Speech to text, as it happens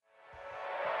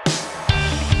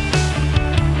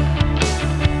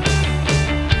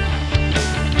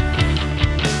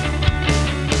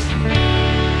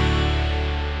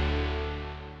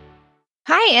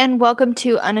and welcome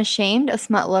to Unashamed, a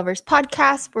smut lovers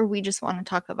podcast where we just want to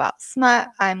talk about smut.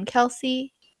 I'm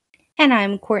Kelsey. And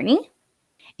I'm Courtney.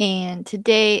 And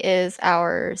today is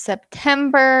our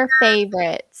September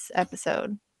favorites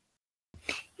episode.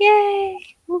 Yay!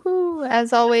 Woohoo!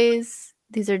 As always,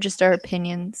 these are just our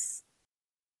opinions.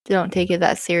 Don't take it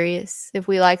that serious. If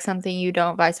we like something, you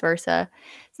don't, vice versa.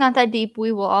 It's not that deep.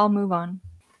 We will all move on.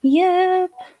 Yep.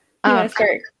 You want to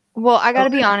start? Well, I gotta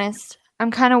be honest.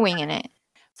 I'm kind of winging it.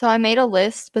 So I made a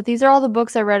list, but these are all the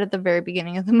books I read at the very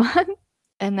beginning of the month.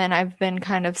 And then I've been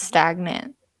kind of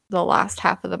stagnant the last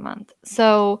half of the month.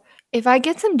 So if I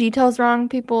get some details wrong,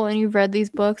 people, and you've read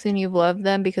these books and you've loved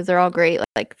them because they're all great,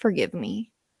 like forgive me.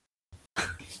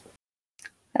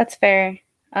 That's fair.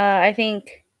 I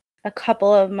think a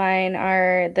couple of mine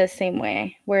are the same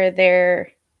way, where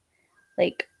they're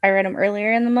like, I read them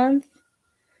earlier in the month.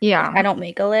 Yeah. I don't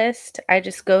make a list. I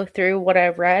just go through what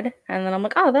I've read, and then I'm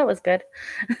like, oh, that was good.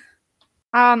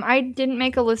 I didn't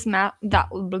make a list.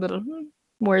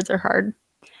 Words are hard.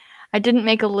 I didn't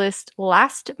make a list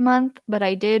last month, but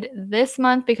I did this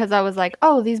month because I was like,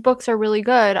 oh, these books are really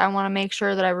good. I want to make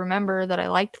sure that I remember that I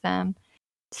liked them.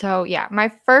 So yeah,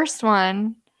 my first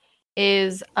one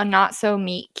is A Not So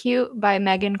Meet Cute by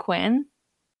Megan Quinn.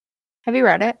 Have you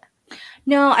read it?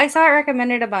 No, I saw it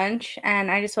recommended a bunch,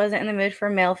 and I just wasn't in the mood for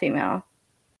male-female.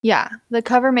 Yeah, the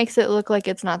cover makes it look like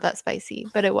it's not that spicy,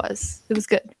 but it was. It was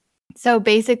good. So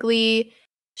basically,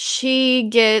 she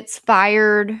gets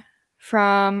fired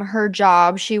from her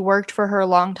job. She worked for her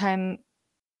longtime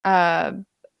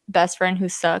best friend who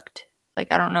sucked. Like,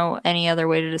 I don't know any other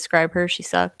way to describe her. She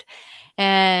sucked.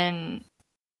 And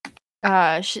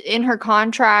in her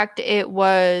contract, it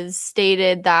was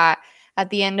stated that at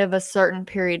the end of a certain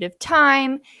period of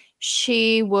time,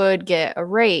 she would get a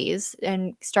raise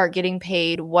and start getting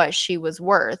paid what she was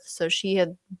worth. So she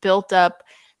had built up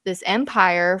this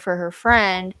empire for her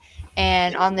friend,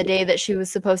 and on the day that she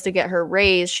was supposed to get her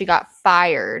raise, she got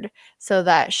fired so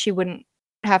that she wouldn't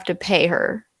have to pay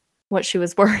her what she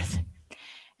was worth.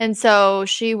 And so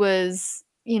she was,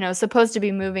 supposed to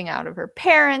be moving out of her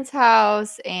parents'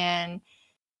 house and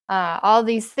all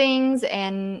these things,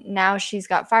 and now she's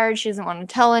got fired. She doesn't want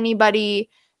to tell anybody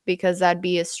because that'd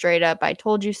be a straight up I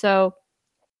told you so.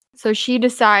 So she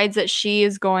decides that she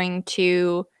is going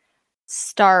to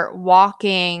start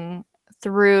walking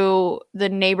through the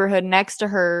neighborhood next to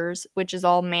hers, which is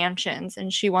all mansions,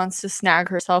 and she wants to snag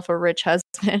herself a rich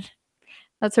husband.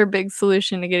 That's her big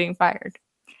solution to getting fired.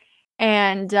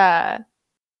 And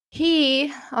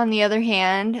he, on the other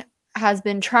hand, has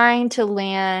been trying to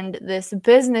land this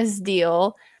business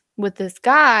deal with this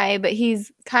guy, but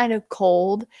he's kind of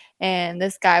cold, and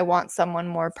this guy wants someone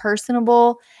more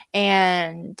personable.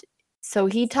 And so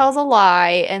he tells a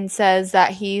lie and says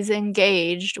that he's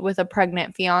engaged with a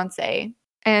pregnant fiance.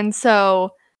 And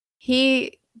so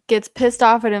he gets pissed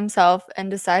off at himself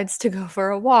and decides to go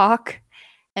for a walk,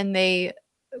 and they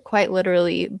quite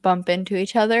literally bump into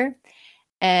each other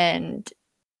and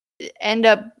end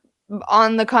up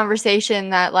on the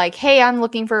conversation that, like, hey, I'm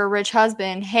looking for a rich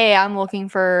husband. Hey, I'm looking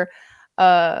for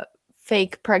a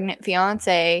fake pregnant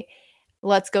fiance.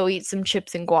 Let's go eat some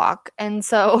chips and guac. And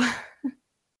so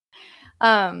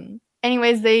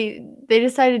anyways, they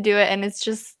decide to do it, and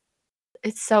it's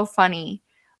so funny,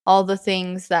 all the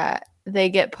things that they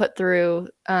get put through.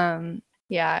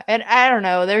 Yeah, and I don't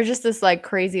know, they're just this like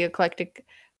crazy eclectic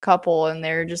couple, and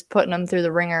they're just putting them through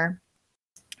the ringer.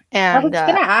 And I was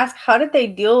gonna ask, how did they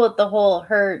deal with the whole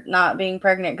her not being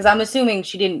pregnant? Because I'm assuming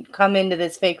she didn't come into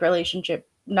this fake relationship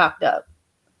knocked up.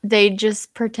 They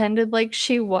just pretended like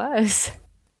she was.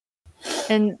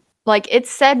 And like, it's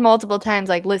said multiple times,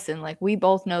 like, listen, like, we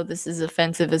both know this is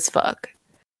offensive as fuck,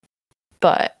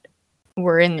 but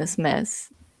we're in this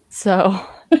mess. So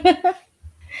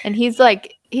and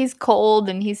he's cold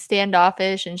and he's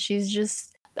standoffish, and she's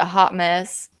just a hot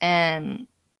mess, and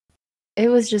it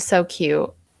was just so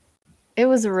cute. It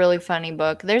was a really funny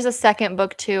book. There's a second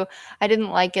book too. I didn't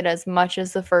like it as much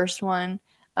as the first one.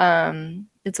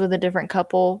 It's with a different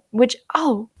couple, which,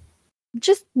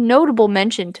 just notable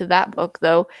mention to that book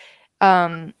though.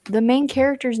 The main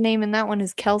character's name in that one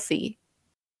is Kelsey.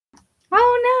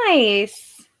 Oh,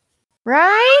 nice.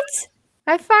 Right?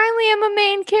 I finally am a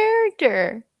main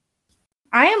character.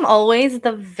 I am always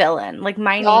the villain. Like,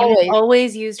 my name is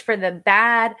always used for the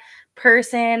bad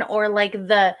person, or like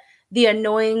the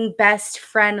annoying best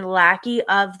friend lackey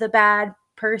of the bad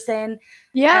person.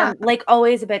 Yeah. Like,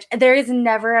 always a bitch. There is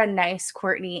never a nice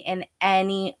Courtney in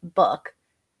any book.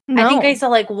 No. I think I saw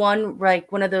like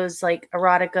one of those like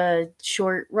erotica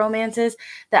short romances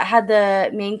that had the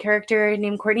main character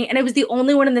named Courtney, and it was the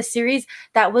only one in the series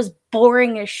that was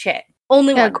boring as shit.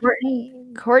 Only Yeah,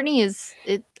 one. Courtney is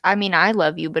it. I mean, I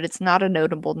love you, but it's not a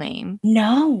notable name.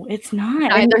 No, it's not.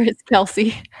 Neither is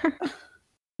Kelsey.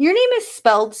 Your name is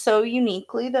spelled so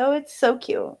uniquely, though. It's so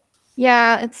cute.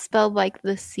 Yeah, it's spelled like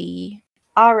the C.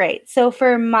 All right. So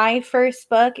for my first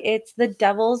book, it's The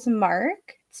Devil's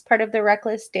Mark. It's part of the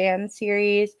Reckless Dan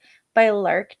series by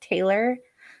Lark Taylor.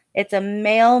 It's a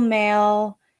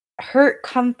male hurt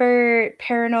comfort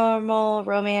paranormal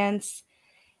romance.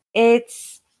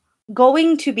 It's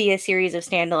going to be a series of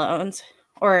standalones,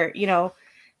 or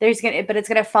it's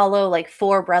gonna follow like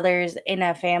four brothers in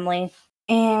a family.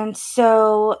 And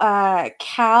so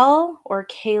Cal, or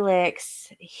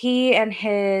Calix, he and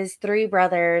his three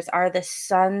brothers are the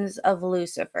sons of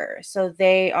Lucifer. So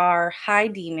they are high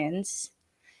demons,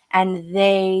 and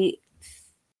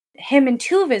him and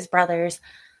two of his brothers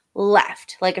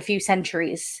left like a few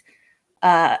centuries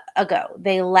ago.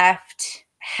 They left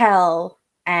hell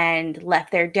and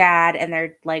left their dad and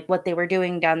their like what they were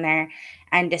doing down there,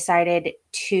 and decided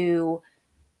to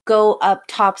go up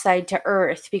topside to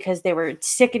earth because they were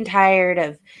sick and tired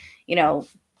of,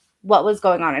 what was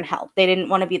going on in hell. They didn't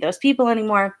want to be those people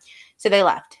anymore. So they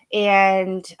left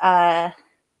and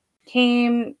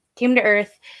came to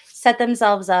earth, set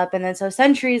themselves up. And then so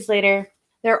centuries later,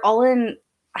 they're all in,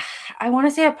 I want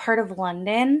to say, a part of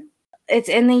London. It's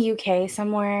in the UK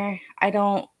somewhere. I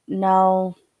don't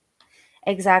know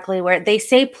exactly where. They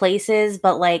say places,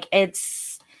 but like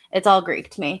it's all Greek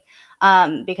to me.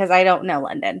 Because I don't know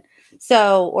London.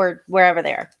 So, or wherever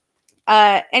they are.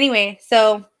 Anyway,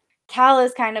 so Cal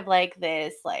is kind of like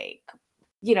this, like,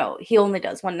 he only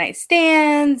does one night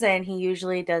stands, and he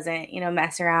usually doesn't,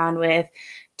 mess around with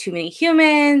too many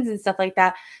humans and stuff like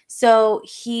that. So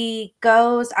he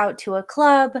goes out to a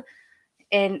club,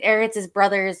 and it's his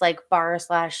brother's like bar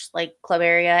 / like club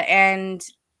area, and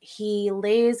he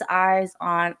lays eyes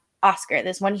on Oscar,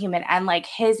 this one human, and like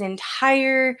his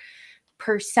entire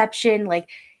perception, like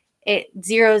it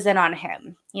zeroes in on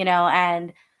him,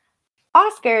 and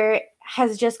Oscar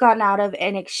has just gotten out of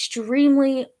an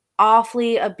extremely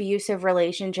awfully abusive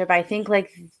relationship. I think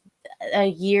like a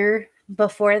year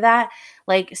before that,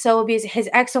 like so abusive. His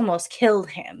ex almost killed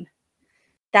him.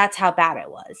 That's how bad it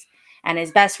was. And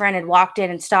his best friend had walked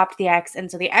in and stopped the ex. And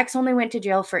so the ex only went to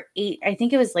jail for I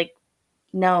think it was like,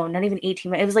 no, not even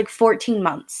 18 months. It was like 14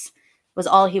 months was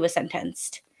all he was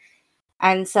sentenced.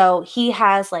 And so he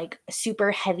has like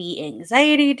super heavy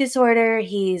anxiety disorder.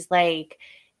 He's like,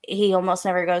 he almost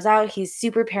never goes out. He's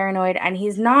super paranoid, and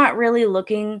he's not really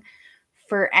looking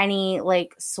for any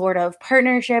like sort of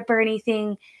partnership or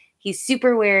anything. He's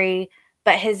super wary,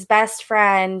 but his best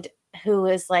friend, who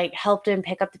is like helped him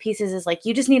pick up the pieces, is like,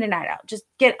 you just need a night out. Just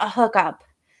get a hookup,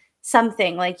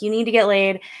 something. Like, you need to get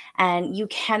laid, and you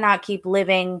cannot keep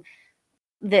living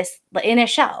this in a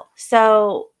shell.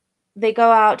 So they go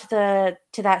out to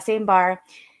that same bar,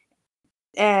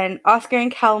 and Oscar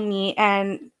and Cal meet,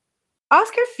 and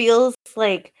Oscar feels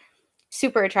like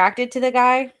super attracted to the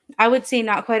guy. I would say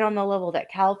not quite on the level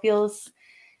that Cal feels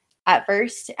at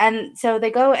first. And so they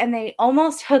go and they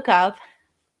almost hook up.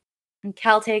 And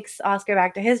Cal takes Oscar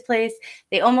back to his place.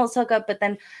 They almost hook up, but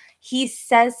then he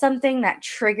says something that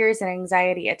triggers an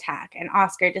anxiety attack, and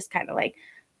Oscar just kind of like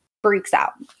freaks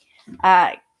out.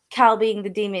 Cal, being the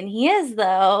demon he is,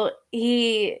 though,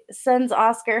 he sends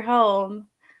Oscar home,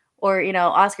 or,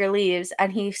 Oscar leaves,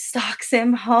 and he stalks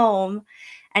him home.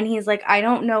 And he's like, I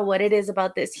don't know what it is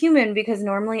about this human, because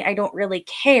normally I don't really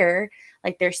care.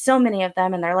 Like, there's so many of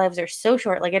them and their lives are so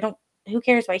short. Like, who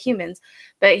cares about humans?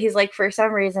 But he's like, for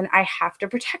some reason, I have to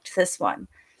protect this one.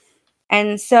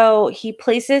 And so he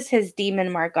places his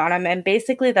demon mark on him. And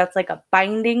basically that's like a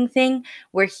binding thing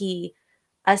where he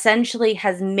essentially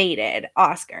has mated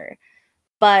Oscar.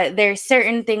 But there's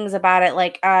certain things about it,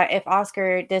 like if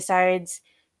Oscar decides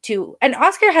to, and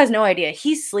Oscar has no idea,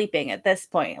 he's sleeping at this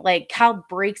point. Like, Cal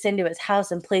breaks into his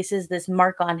house and places this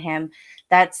mark on him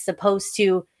that's supposed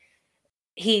to,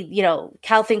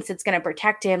 Cal thinks it's going to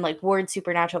protect him, like ward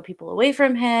supernatural people away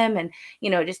from him, and,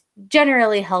 just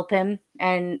generally help him.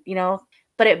 And,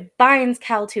 but it binds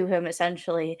Cal to him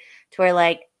essentially, to where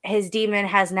like his demon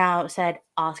has now said,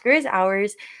 Oscar is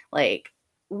ours. Like,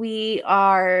 we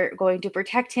are going to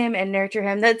protect him and nurture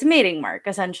him. That's mating mark,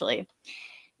 essentially.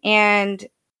 And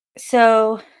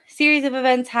so series of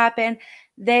events happen.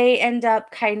 They end up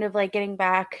kind of like getting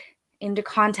back into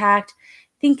contact.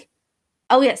 I think,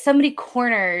 somebody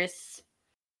corners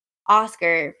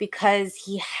Oscar because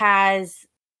he has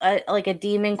a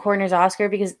demon corners Oscar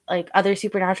because like other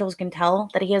supernaturals can tell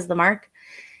that he has the mark,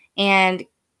 and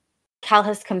Cal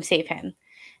has to come save him.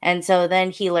 And so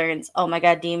then he learns, oh my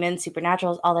God, demons,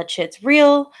 supernaturals, all that shit's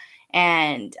real.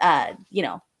 And,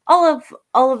 all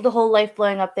of the whole life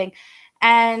blowing up thing.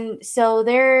 And so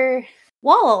they're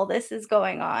while all this is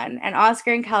going on, and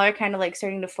Oscar and Cal are kind of like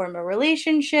starting to form a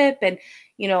relationship and,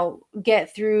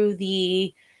 get through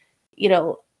the, you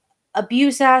know,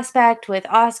 abuse aspect with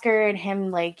Oscar and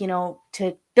him, like,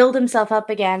 to build himself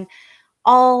up again.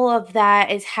 All of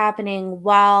that is happening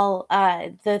while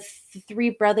the three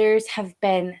brothers have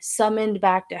been summoned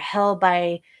back to hell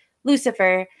by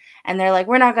Lucifer, and they're like,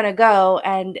 we're not going to go.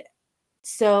 And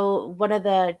so one of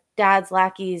the dad's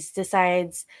lackeys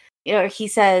decides, he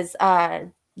says,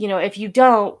 if you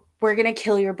don't, we're going to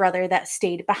kill your brother that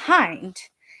stayed behind.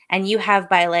 And you have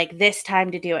by like this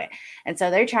time to do it. And so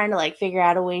they're trying to like figure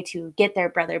out a way to get their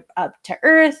brother up to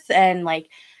earth. And like,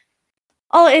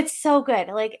 oh, it's so good.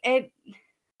 Like,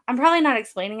 I'm probably not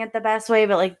explaining it the best way,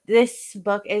 but like this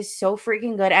book is so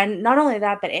freaking good. And not only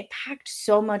that, but it packed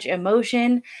so much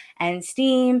emotion and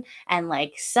steam and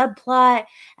like subplot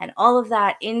and all of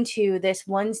that into this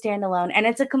one standalone. And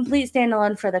it's a complete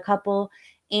standalone for the couple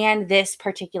and this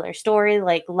particular story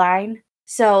like line.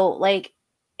 So like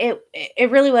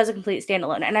it really was a complete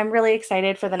standalone, and I'm really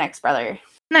excited for the next brother.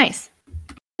 Nice.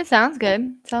 It sounds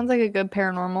good. Sounds like a good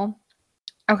paranormal.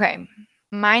 Okay.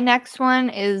 My next one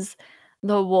is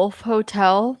the Wolf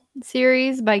Hotel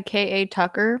series by K.A.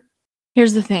 Tucker.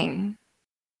 Here's the thing.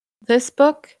 This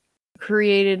book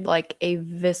created like a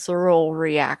visceral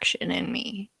reaction in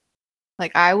me.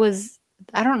 Like I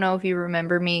don't know if you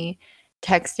remember me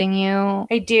texting you.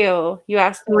 I do. You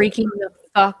asked freaking the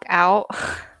fuck out.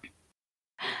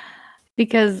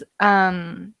 Because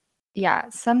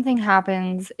something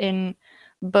happens in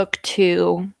book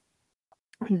 2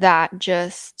 that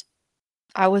just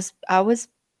I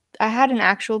had an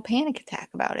actual panic attack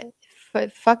about it.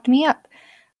 It fucked me up.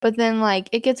 But then like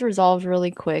it gets resolved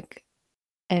really quick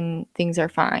and things are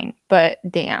fine. But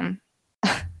damn.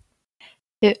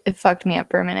 It fucked me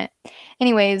up for a minute.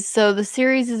 Anyways, so the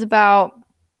series is about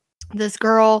this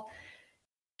girl.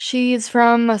 She's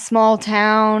from a small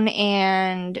town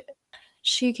and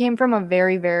she came from a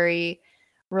very, very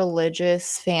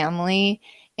religious family,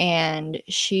 and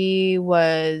she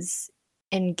was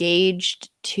engaged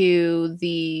to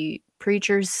the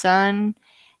preacher's son,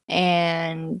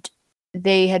 and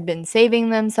they had been saving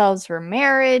themselves for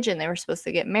marriage, and they were supposed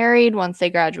to get married once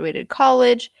they graduated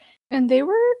college, and they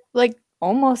were like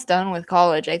almost done with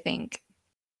college, I think,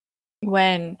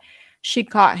 when she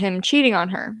caught him cheating on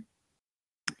her.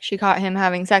 She caught him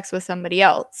having sex with somebody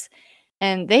else.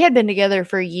 And they had been together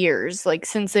for years, like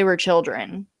since they were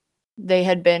children. They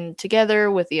had been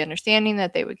together with the understanding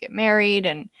that they would get married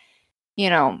and,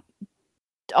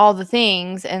 all the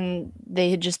things. And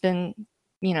they had just been,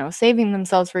 saving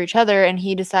themselves for each other. And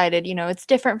he decided, it's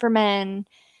different for men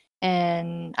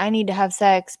and I need to have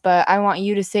sex, but I want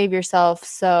you to save yourself.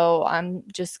 So I'm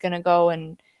just going to go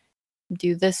and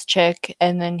do this chick.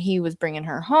 And then he was bringing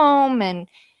her home and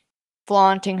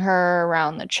flaunting her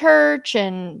around the church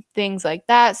and things like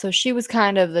that. So she was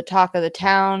kind of the talk of the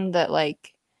town that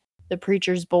like the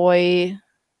preacher's boy,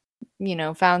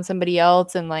 found somebody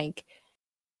else and like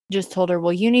just told her,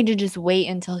 well, you need to just wait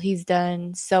until he's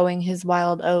done sowing his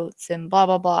wild oats and blah,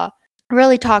 blah, blah.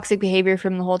 Really toxic behavior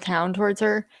from the whole town towards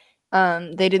her.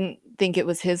 They didn't think it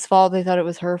was his fault. They thought it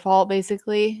was her fault,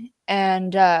 basically.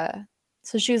 And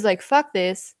so she was like, fuck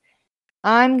this.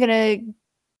 I'm going to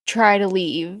try to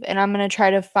leave and I'm going to try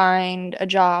to find a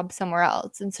job somewhere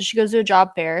else. And so she goes to a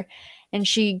job fair and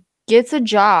she gets a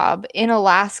job in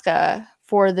Alaska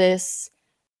for this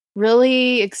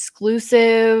really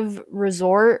exclusive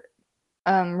resort,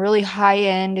 really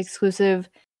high-end exclusive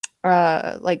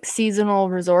like seasonal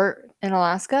resort in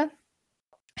Alaska.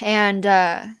 And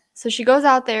so she goes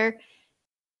out there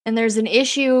and there's an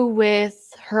issue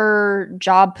with her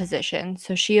job position.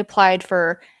 So she applied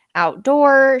for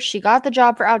outdoor. She got the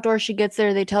job for outdoor. She gets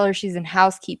there. They tell her she's in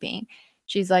housekeeping.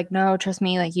 She's like, no, trust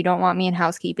me. Like, you don't want me in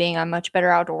housekeeping. I'm much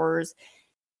better outdoors.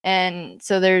 And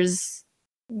so there's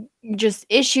just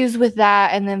issues with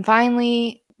that. And then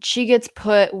finally, she gets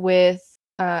put with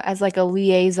as like a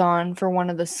liaison for one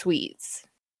of the suites.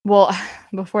 Well,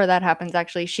 before that happens,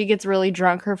 actually, she gets really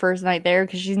drunk her first night there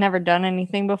because she's never done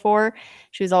anything before.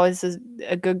 She was always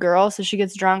a good girl. So she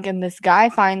gets drunk and this guy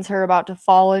finds her about to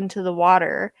fall into the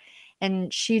water.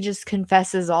 And she just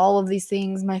confesses all of these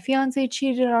things. My fiance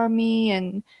cheated on me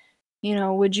and,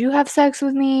 would you have sex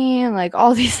with me? And like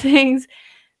all these things.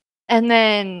 And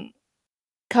then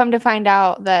come to find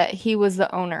out that he was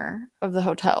the owner of the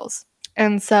hotels.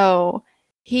 And so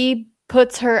he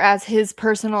puts her as his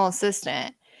personal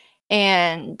assistant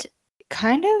and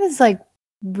kind of is like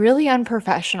really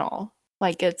unprofessional.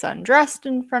 Like gets undressed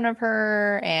in front of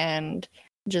her and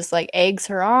just like eggs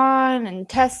her on and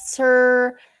tests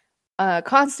her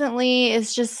constantly.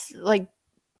 It's just like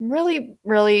really,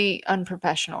 really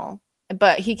unprofessional.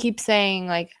 But he keeps saying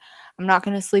like, I'm not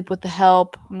going to sleep with the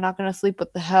help. I'm not going to sleep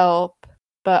with the help.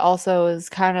 But also is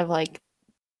kind of like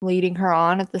leading her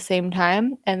on at the same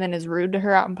time, and then is rude to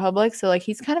her out in public. So like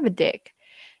he's kind of a dick.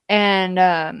 And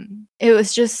it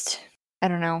was just, I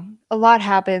don't know, a lot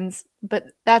happens, but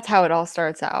that's how it all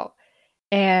starts out.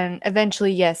 And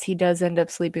eventually, yes, he does end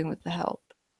up sleeping with the help.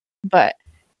 But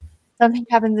something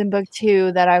happens in book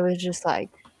 2 that I was just like,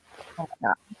 oh my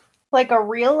god. Like a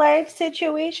real life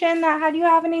situation that had you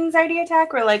have an anxiety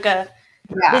attack, or like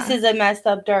this is a messed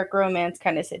up dark romance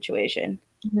kind of situation?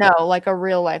 No, like a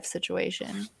real life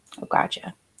situation. Oh,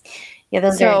 gotcha. Yeah,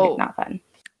 those are not fun.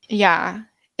 Yeah,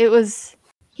 it was.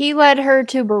 He led her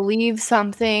to believe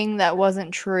something that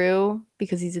wasn't true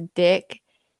because he's a dick,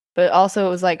 but also it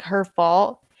was like her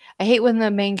fault. I hate when the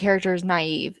main character is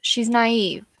naive. She's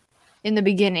naive in the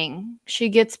beginning. She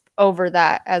gets over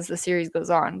that as the series goes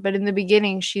on, but in the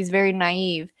beginning she's very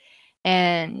naive,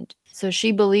 and so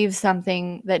she believes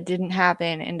something that didn't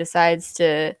happen and decides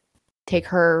to take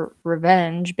her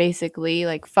revenge, basically,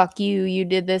 like, fuck you, you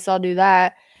did this, I'll do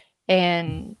that.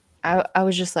 And I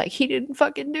was just like, he didn't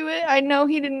fucking do it. I know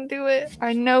he didn't do it.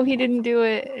 I know he didn't do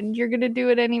it, and you're gonna do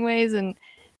it anyways. And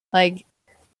like,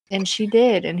 and she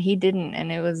did, and he didn't.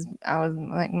 And I was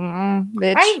like,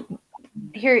 bitch.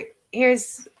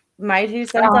 Here's my 2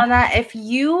 cents on that. If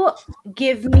you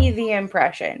give me the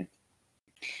impression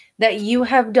that you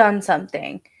have done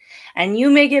something and you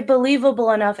make it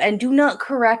believable enough and do not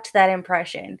correct that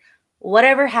impression,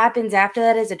 whatever happens after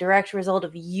that is a direct result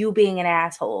of you being an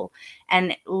asshole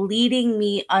and leading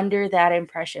me under that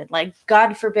impression. Like,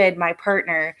 God forbid my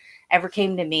partner ever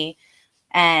came to me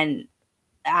and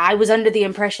I was under the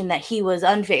impression that he was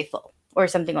unfaithful or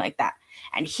something like that,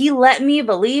 and he let me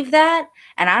believe that,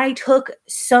 and I took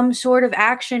some sort of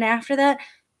action after that,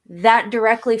 that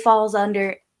directly falls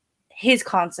under his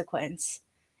consequence.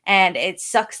 And it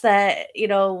sucks that,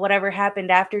 whatever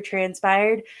happened after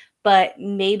transpired, but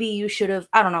maybe you should have,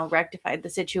 I don't know, rectified the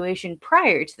situation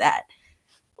prior to that.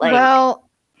 Like, well,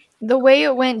 the way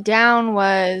it went down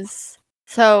was,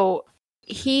 so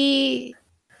he,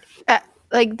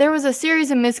 like, there was a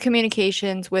series of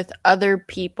miscommunications with other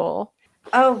people.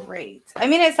 Oh, right. I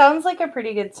mean, it sounds like a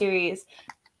pretty good series.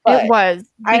 It was,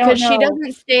 because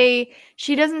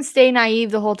she doesn't stay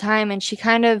naive the whole time, and she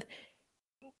kind of,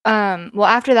 well,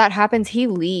 after that happens, he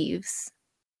leaves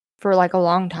for like a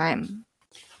long time.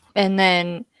 And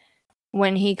then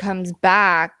when he comes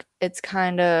back, it's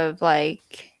kind of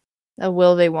like a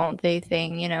will they, won't they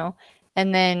thing,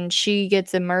 And then she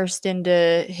gets immersed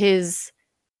into his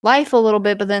life a little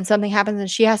bit, but then something happens and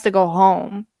she has to go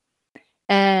home.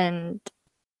 And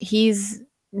he's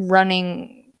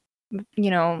running,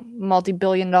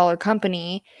 multi-billion-dollar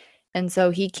company. And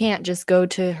so he can't just go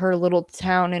to her little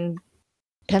town in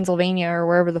Pennsylvania or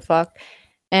wherever the fuck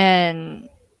and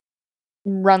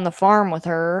run the farm with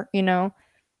her,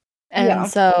 And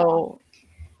so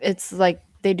it's like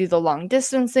they do the long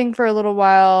distance thing for a little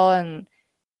while, and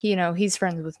he's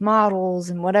friends with models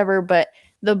and whatever. But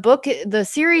the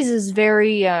series is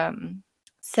very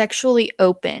sexually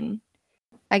open,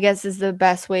 I guess is the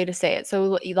best way to say it.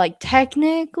 So like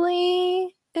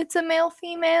technically it's a male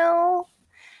female,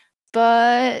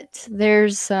 but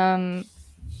there's some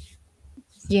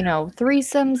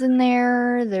threesomes in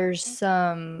there. There's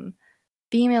some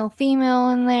female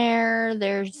in there.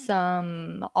 There's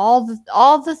some all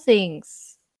the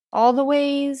things, all the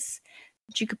ways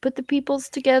that you could put the peoples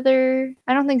together.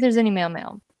 I don't think there's any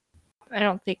male. I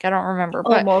don't remember.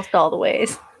 Almost all the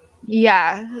ways.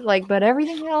 Yeah, like, but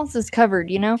everything else is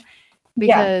covered,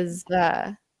 because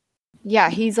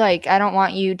he's like, I don't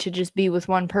want you to just be with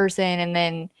one person and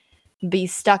then be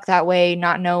stuck that way,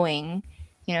 not knowing.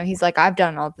 He's like, I've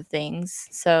done all the things,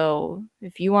 so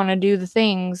if you want to do the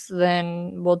things,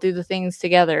 then we'll do the things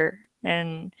together,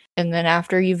 and then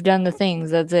after you've done the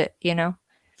things, that's it,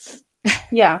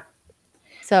 Yeah.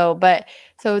 So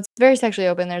it's very sexually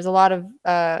open. There's a lot of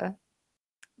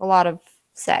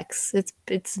sex.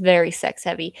 It's very sex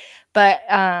heavy, but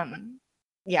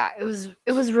yeah, it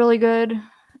was really good.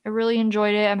 I really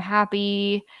enjoyed it. I'm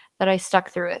happy that I stuck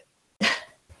through it.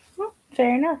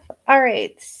 Fair enough. All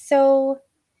right, so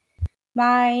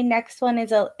my next one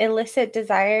is Illicit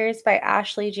Desires by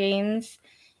Ashley James.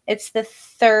 It's the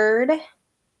 3rd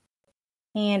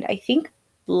and I think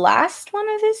last one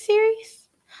of this series.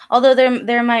 Although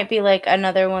there might be like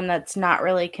another one that's not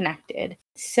really connected.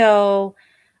 So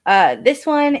this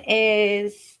one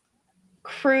is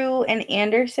Crew and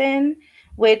Anderson,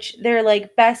 which they're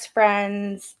like best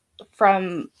friends.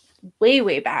 from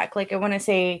way back. Like I want to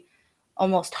say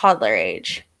almost toddler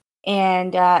age.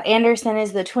 And Anderson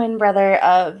is the twin brother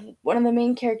of one of the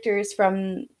main characters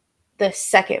from the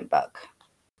second book.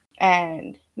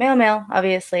 And male,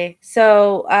 obviously.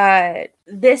 So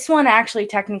this one actually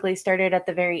technically started at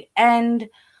the very end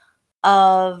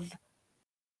of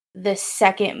the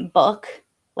second book.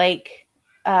 Like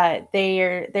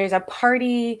there's a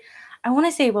party. I want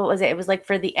to say, what was it? It was like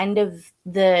for the end of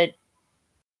the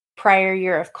prior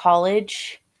year of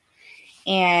college,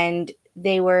 and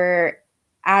they were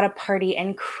at a party,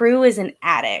 and Crew is an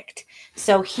addict.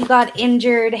 So he got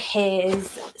injured his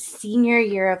senior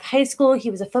year of high school. He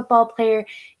was a football player.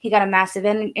 He got a massive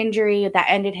injury that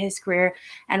ended his career.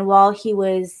 And while he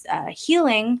was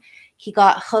healing, he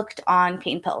got hooked on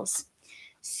pain pills.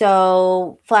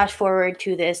 So flash forward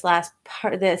to this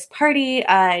party,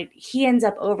 he ends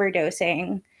up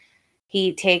overdosing.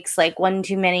 He takes like one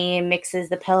too many and mixes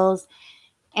the pills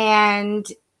and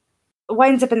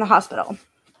winds up in the hospital.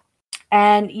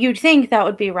 And you'd think that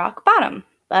would be rock bottom,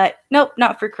 but nope,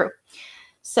 not for Crew.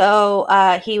 So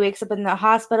he wakes up in the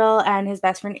hospital, and his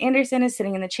best friend Anderson is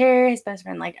sitting in the chair. His best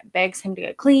friend like begs him to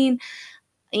get clean,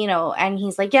 and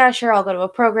he's like, yeah, sure, I'll go to a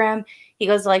program. He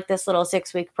goes to like this little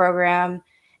 6-week program,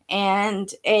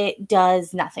 and it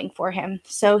does nothing for him.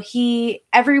 So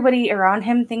everybody around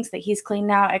him thinks that he's clean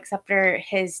now, except for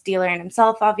his dealer and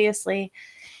himself, obviously.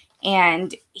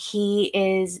 And he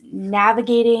is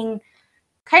navigating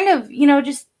kind of,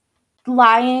 just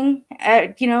lying.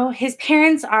 His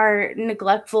parents are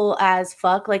neglectful as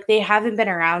fuck. Like, they haven't been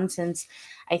around since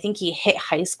I think he hit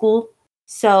high school.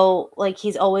 So, like,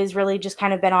 he's always really just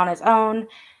kind of been on his own.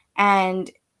 And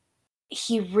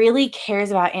he really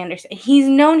cares about Anderson. He's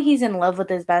known he's in love with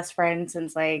his best friend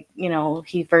since, like,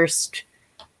 he first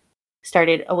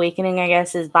started awakening, I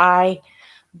guess, is bi.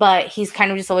 But he's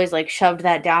kind of just always like shoved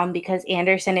that down because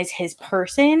Anderson is his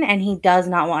person and he does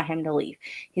not want him to leave.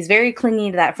 He's very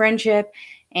clingy to that friendship,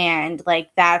 and like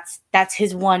that's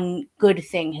his one good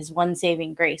thing, his one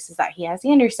saving grace is that he has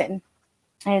Anderson.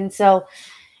 And so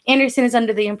Anderson is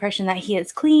under the impression that he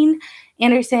is clean.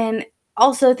 Anderson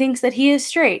also thinks that he is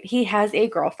straight. He has a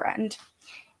girlfriend.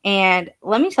 And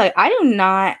let me tell you,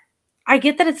 I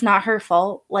get that it's not her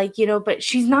fault, but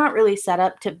she's not really set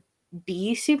up to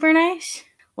be super nice.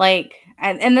 Like,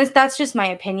 and that's just my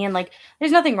opinion. Like,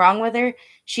 there's nothing wrong with her.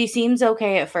 She seems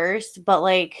okay at first, but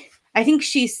like, I think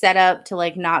she's set up to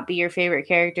like not be your favorite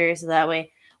character, so that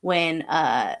way when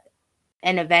an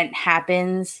event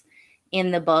happens in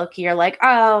the book, you're like,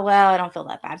 oh well, I don't feel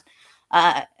that bad.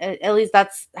 At least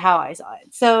that's how I saw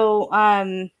it. So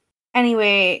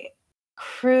anyway,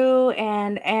 Crew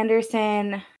and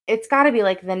Anderson, it's got to be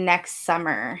like the next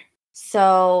summer.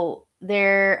 So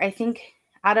they're, I think,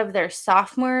 out of their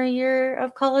sophomore year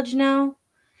of college now,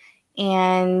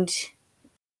 or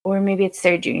maybe it's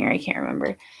their junior, I can't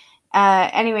remember.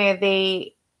 Anyway,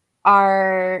 they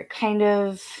are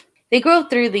they go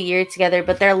through the year together,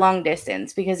 but they're long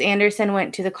distance because Anderson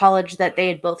went to the college that they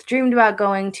had both dreamed about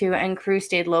going to, and Crew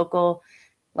stayed local,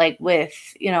 like with,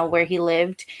 where he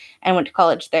lived, and went to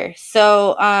college there.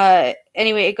 So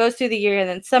anyway, it goes through the year, and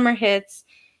then summer hits,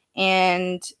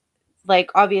 and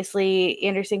like, obviously,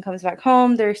 Anderson comes back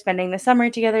home. They're spending the summer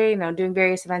together, doing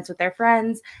various events with their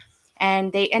friends.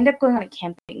 And they end up going on a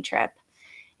camping trip.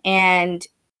 And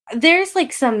there's,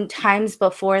 like, some times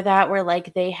before that where,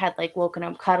 like, they had, like, woken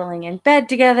up cuddling in bed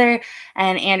together.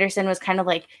 And Anderson was kind of,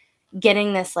 like,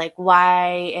 getting this, like,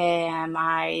 why am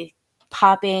I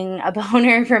popping a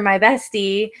boner for my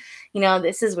bestie?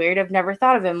 This is weird. I've never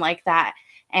thought of him like that.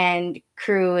 And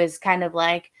Crew is kind of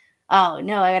like, oh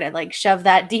no, I gotta like shove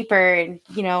that deeper, and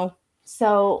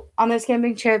so on this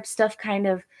camping trip, stuff kind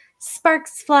of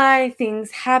sparks fly, things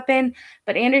happen,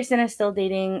 but Anderson is still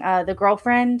dating the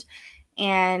girlfriend,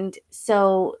 and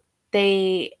so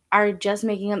they are just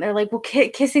making them. They're like, well,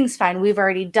 kissing's fine. We've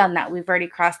already done that. We've already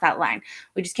crossed that line.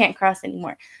 We just can't cross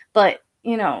anymore. But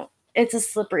it's a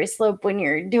slippery slope when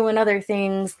you're doing other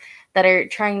things that are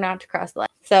trying not to cross the line.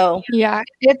 So yeah,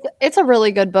 it's a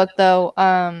really good book though.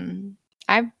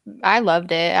 I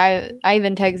loved it. I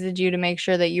even texted you to make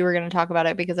sure that you were going to talk about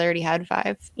it because I already had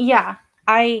 5. Yeah,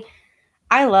 I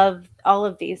love all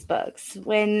of these books.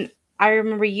 When I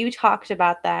remember you talked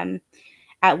about them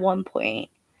at one point,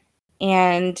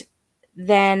 and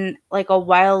then like a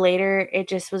while later, it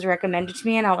just was recommended to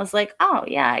me, and I was like, oh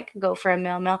yeah, I could go for a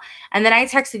mail. And then I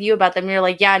texted you about them. And you're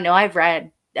like, yeah, no, I've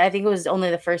read. I think it was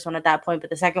only the first one at that point, but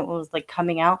the second one was like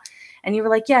coming out, and you were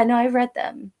like, yeah, no, I've read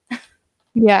them.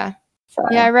 Yeah. So.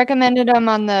 Yeah, I recommended them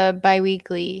on the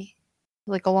biweekly,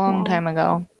 like a long time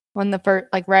ago, when the first,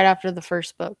 like right after the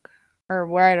first book, or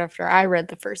right after I read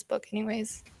the first book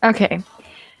anyways. Okay.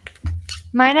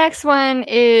 My next one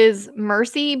is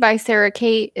Mercy by Sarah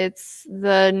Kate. It's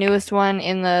the newest one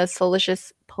in the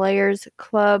Salacious Players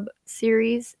Club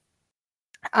series.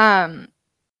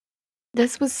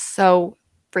 This was so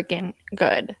freaking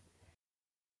good.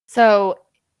 So,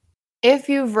 if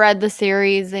you've read the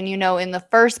series, then you know in the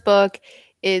first book,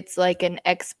 it's like an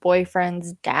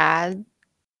ex-boyfriend's dad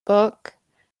book.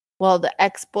 Well, the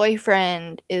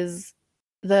ex-boyfriend is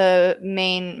the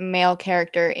main male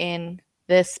character in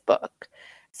this book.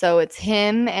 So it's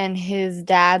him and his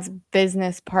dad's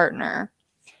business partner.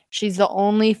 She's the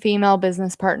only female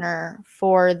business partner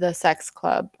for the sex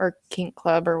club or kink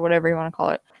club or whatever you want to call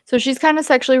it. So she's kind of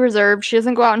sexually reserved. She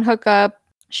doesn't go out and hook up.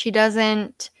 She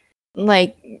doesn't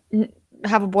like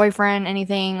have a boyfriend,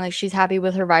 anything. Like she's happy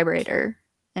with her vibrator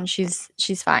and she's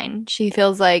fine. She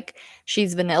feels like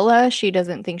she's vanilla. She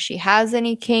doesn't think she has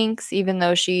any kinks, even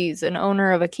though she's an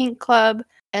owner of a kink club.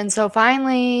 And so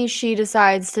finally she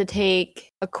decides to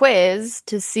take a quiz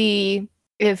to see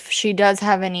if she does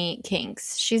have any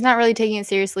kinks. She's not really taking it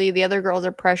seriously. The other girls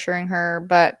are pressuring her,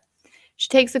 but she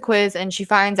takes the quiz and she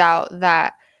finds out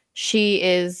that she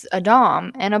is a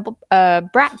dom and a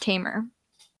brat tamer.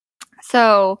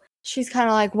 So she's kind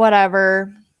of like,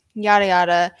 whatever, yada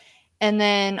yada. And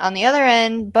then on the other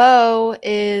end, Beau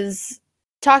is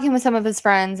talking with some of his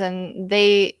friends and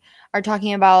they are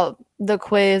talking about the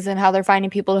quiz and how they're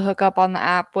finding people to hook up on the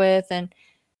app with and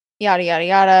yada yada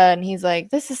yada. And he's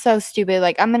like, this is so stupid.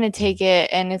 Like, I'm going to take it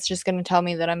and it's just going to tell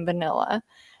me that I'm vanilla.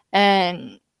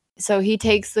 And so he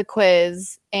takes the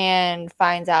quiz and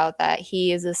finds out that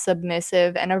he is a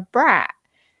submissive and a brat.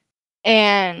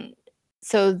 And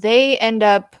so they end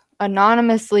up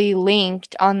anonymously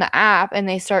linked on the app and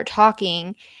they start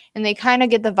talking and they kind of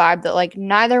get the vibe that like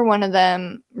neither one of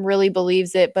them really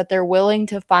believes it, but they're willing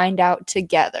to find out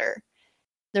together.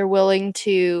 They're willing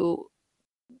to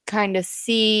kind of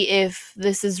see if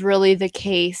this is really the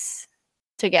case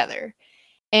together.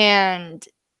 And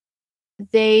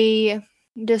they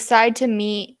decide to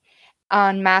meet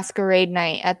on masquerade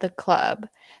night at the club.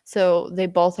 So they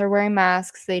both are wearing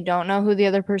masks. They don't know who the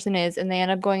other person is, and they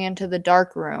end up going into the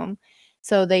dark room.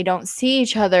 So they don't see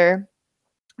each other.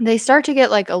 They start to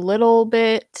get like a little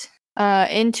bit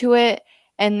into it,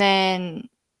 and then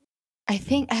I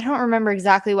don't remember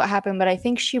exactly what happened, but I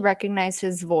think she recognized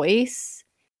his voice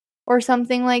or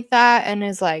something like that, and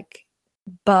is like,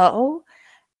 Beau?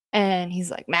 And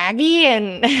he's like, Maggie?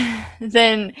 And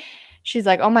then she's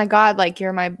like, oh my God, like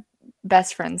you're my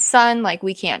best friend's son, like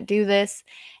we can't do this.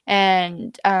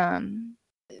 And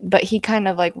but he kind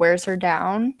of like wears her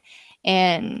down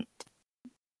and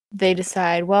they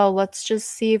decide, well, let's just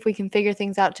see if we can figure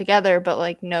things out together, but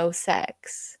like no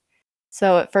sex.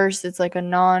 So at first it's like a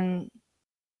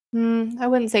I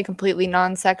wouldn't say completely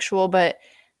non-sexual, but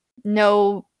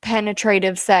no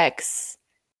penetrative sex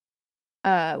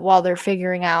while they're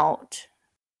figuring out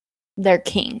their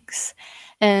kinks.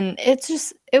 And it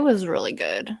was really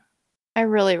good. I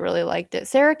really, really liked it.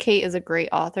 Sarah Kate is a great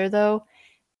author, though.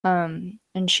 And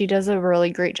she does a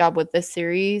really great job with this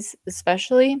series,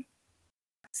 especially.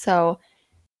 So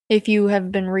if you have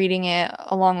been reading it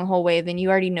along the whole way, then you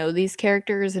already know these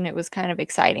characters, and it was kind of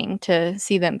exciting to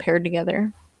see them paired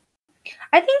together.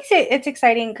 I think it's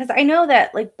exciting because I know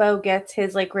that like Beau gets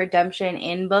his like redemption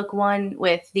in book 1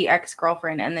 with the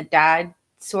ex-girlfriend and the dad,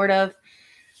 sort of.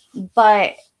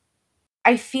 But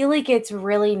I feel like it's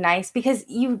really nice because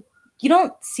you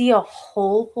don't see a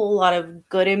whole lot of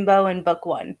good in Beau in book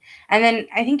 1. And then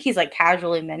I think he's like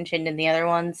casually mentioned in the other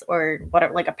ones or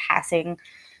whatever, like a passing.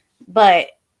 But,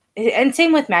 and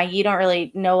same with Maggie, you don't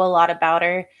really know a lot about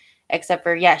her except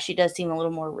for, yeah, she does seem a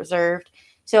little more reserved.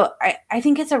 So I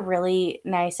think it's a really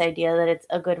nice idea that it's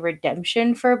a good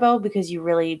redemption for Beau because you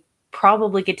really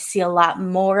probably get to see a lot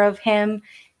more of him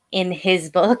in his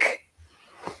book.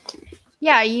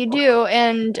 Yeah, you do.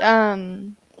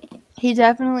 And he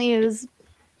definitely is.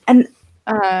 And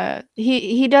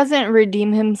he doesn't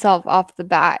redeem himself off the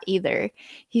bat either.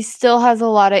 He still has a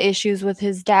lot of issues with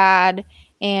his dad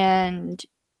and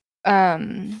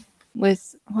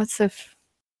with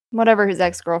whatever his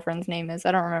ex-girlfriend's name is.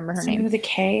 I don't remember her name. With a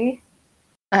K?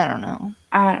 I don't know.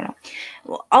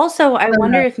 Well, also, I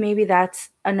wonder if maybe that's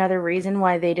another reason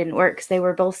why they didn't work, because they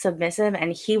were both submissive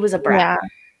and he was a brat. Yeah.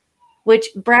 Which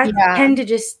brats tend to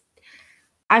just,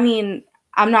 I mean,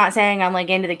 I'm not saying I'm like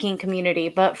into the kink community,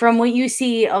 but from what you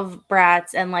see of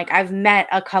brats, and like I've met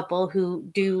a couple who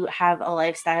do have a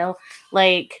lifestyle,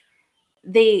 like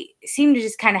they seem to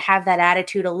just kind of have that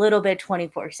attitude a little bit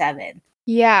 24/7.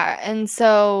 Yeah, and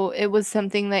so it was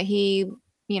something that he,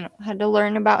 had to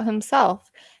learn about himself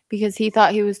because he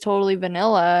thought he was totally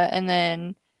vanilla, and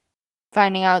then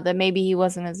finding out that maybe he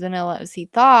wasn't as vanilla as he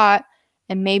thought,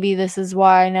 and maybe this is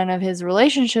why none of his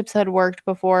relationships had worked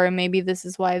before, and maybe this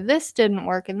is why this didn't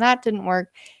work and that didn't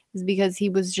work, is because he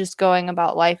was just going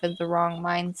about life in the wrong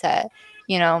mindset,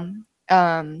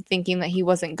 thinking that he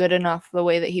wasn't good enough the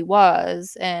way that he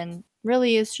was, and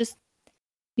really it's just,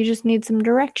 you just need some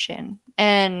direction.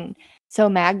 And so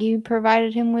Maggie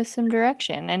provided him with some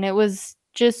direction, and it was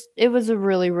a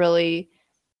really, really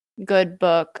good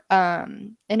book.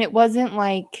 And it wasn't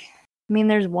like, I mean,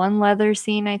 there's one leather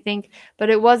scene, I think, but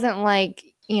it wasn't like,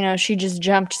 she just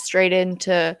jumped straight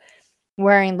into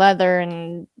wearing leather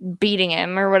and beating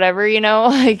him or whatever,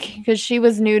 like, because she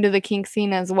was new to the kink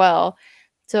scene as well.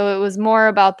 So it was more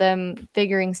about them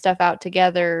figuring stuff out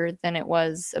together than it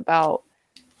was about,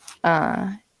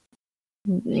 some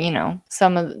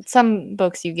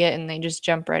books you get and they just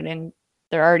jump right in.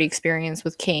 They're already experienced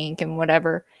with kink and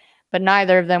whatever, but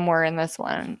neither of them were in this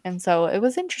one. And so it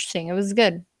was interesting. It was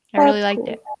good. I really liked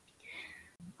it.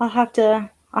 I'll have to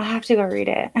go read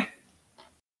it.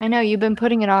 I know you've been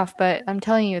putting it off, but I'm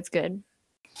telling you it's good.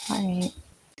 All right.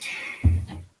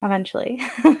 Eventually.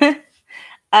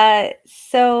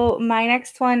 So my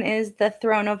next one is The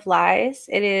Throne of Lies.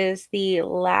 It is the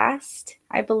last,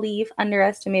 I believe,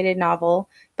 underestimated novel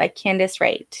by Candace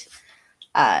Wright.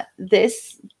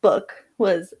 This book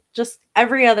was just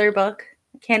every other book.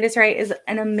 Candace Wright is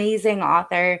an amazing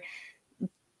author.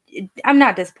 I'm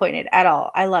not disappointed at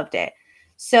all. I loved it.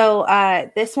 So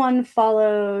this one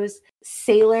follows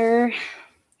Sailor,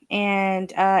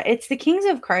 and it's the Kings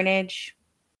of Carnage.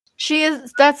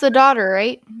 That's the daughter,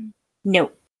 right?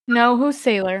 No, who's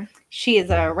Sailor? She is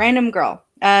a random girl.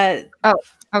 Oh,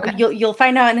 okay. You'll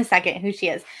find out in a second who she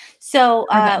is. So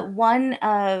one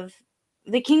of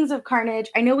the Kings of Carnage,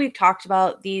 I know we've talked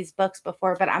about these books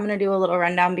before, but I'm going to do a little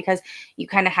rundown because you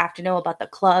kind of have to know about the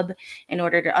club in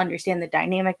order to understand the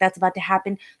dynamic that's about to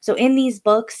happen. So in these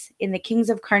books, in the Kings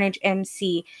of Carnage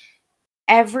MC,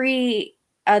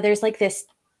 there's like this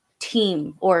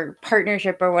team or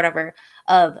partnership or whatever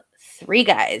of 3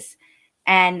 guys.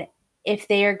 And if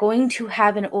they are going to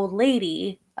have an old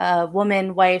lady, a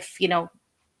woman, wife,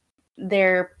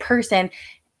 their person,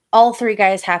 all 3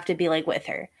 guys have to be like with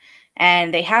her.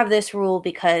 And they have this rule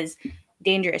because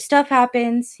dangerous stuff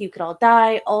happens. You could all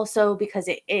die. Also because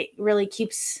it really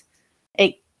keeps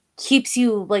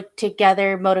you like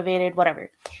together, motivated,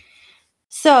 whatever.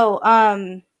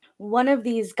 So one of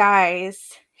these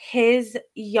guys, his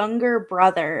younger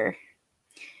brother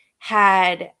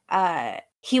had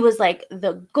he was like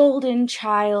the golden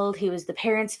child. He was the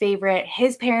parents' favorite.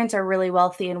 His parents are really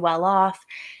wealthy and well off.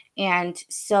 And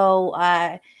so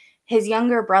his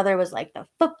younger brother was like the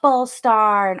football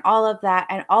star and all of that.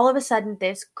 And all of a sudden,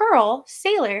 this girl,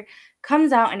 Sailor,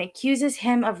 comes out and accuses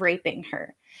him of raping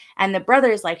her. And the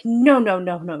brother is like, no, no,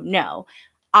 no, no, no.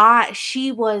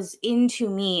 She was into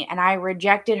me and I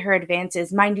rejected her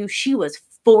advances. Mind you, she was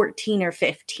 14 or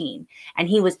 15 and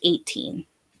he was 18.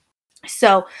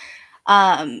 So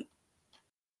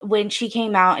when she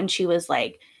came out and she was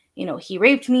like, he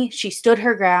raped me, she stood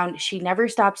her ground. She never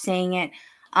stopped saying it.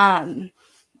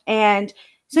 And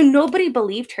so nobody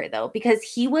believed her though, because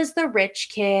he was the rich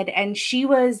kid and she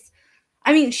was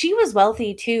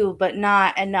wealthy too, but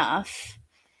not enough.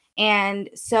 And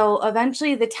so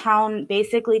eventually the town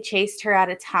basically chased her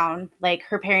out of town. Like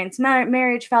her parents'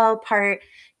 marriage fell apart.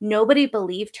 Nobody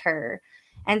believed her.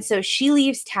 And so she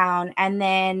leaves town. And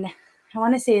then I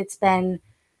want to say it's been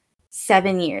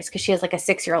 7 years because she has like a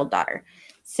 6-year-old daughter.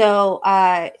 So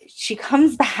she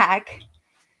comes back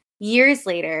years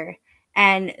later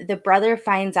and the brother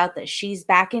finds out that she's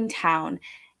back in town.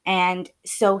 And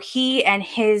so he and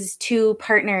his 2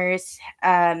 partners,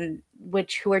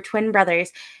 who are twin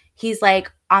brothers, he's like,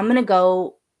 I'm going to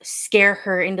go scare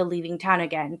her into leaving town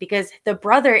again, because the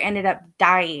brother ended up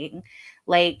dying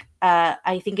like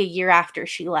I think a year after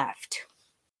she left.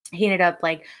 He ended up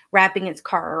like wrapping his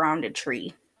car around a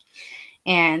tree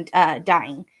and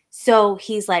dying. So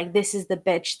he's like, this is the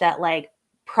bitch that like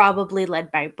probably led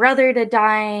my brother to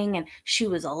dying, and she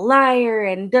was a liar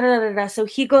and da da da da. So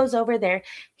he goes over there.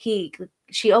 She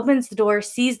opens the door,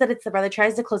 sees that it's the brother,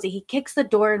 tries to close it. He kicks the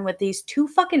door in with these 2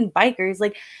 fucking bikers.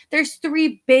 Like there's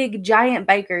 3 big giant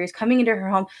bikers coming into her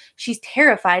home. She's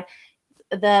terrified.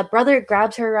 The brother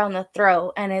grabs her around the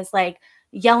throat and is like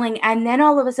yelling. And then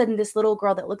all of a sudden, this little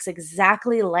girl that looks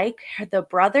exactly like the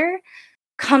brother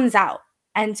comes out.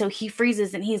 And so he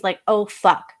freezes and he's like, oh,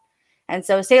 fuck. And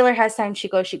so Sailor has time. She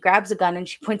goes, she grabs a gun and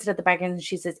she points it at the bikers and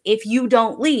she says, if you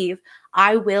don't leave,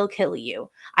 I will kill you.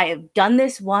 I have done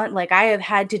this once. Like I have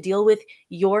had to deal with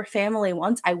your family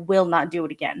once. I will not do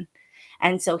it again.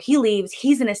 And so he leaves.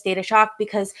 He's in a state of shock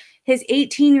because his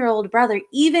 18-year-old brother,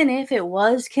 even if it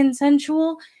was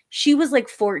consensual, she was like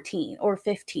 14 or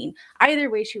 15. Either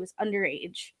way, she was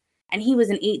underage. And he was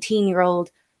an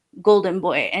 18-year-old golden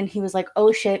boy. And he was like,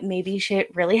 oh shit, maybe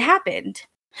shit really happened.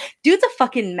 Dude's a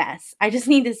fucking mess. I just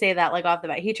need to say that like off the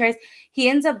bat. He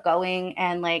ends up going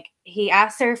and like he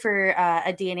asks her for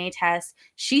a DNA test.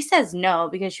 She says no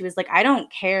because she was like, I don't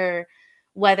care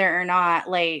whether or not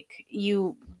like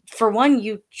you, for one,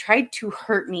 you tried to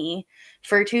hurt me.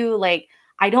 For two, like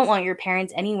I don't want your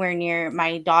parents anywhere near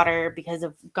my daughter because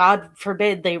of God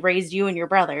forbid they raised you and your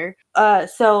brother.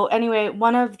 So anyway,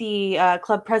 one of the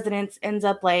club presidents ends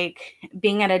up like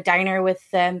being at a diner with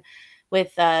them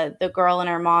with the girl and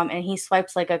her mom, and he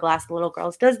swipes like a glass of little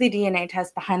girls, does the DNA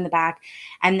test behind the back,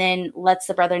 and then lets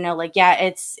the brother know like, yeah,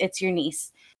 it's your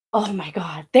niece. Oh my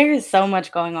God, there is so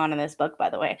much going on in this book, by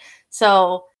the way.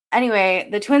 So anyway,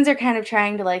 the twins are kind of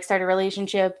trying to like start a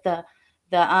relationship. The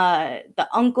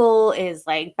uncle is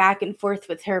like back and forth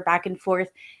with her, back and forth.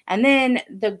 And then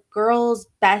the girl's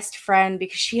best friend,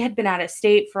 because she had been out of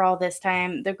state for all this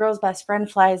time, the girl's best friend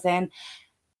flies in.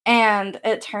 And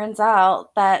it turns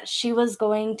out that she was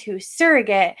going to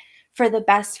surrogate for the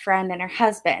best friend and her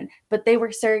husband, but they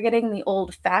were surrogating the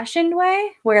old fashioned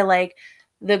way where like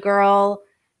the girl,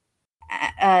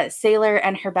 Sailor,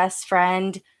 and her best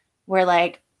friend were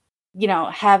like, you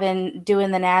know,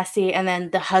 doing the nasty, and then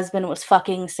the husband was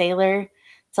fucking Sailor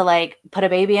to like put a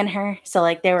baby in her. So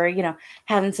like they were, you know,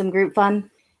 having some group fun.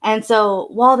 And so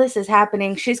while this is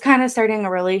happening, she's kind of starting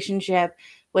a relationship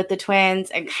with the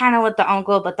twins and kind of with the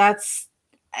uncle, but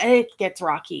it gets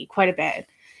rocky quite a bit.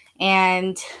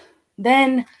 And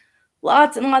then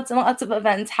lots and lots and lots of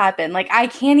events happen. Like I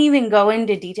can't even go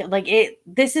into detail. Like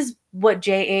this is what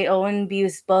J.A.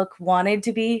 Owenby's book wanted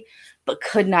to be, but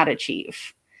could not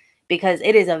achieve because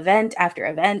it is event after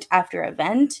event after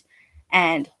event,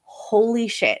 and holy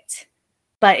shit.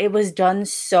 But it was done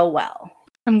so well.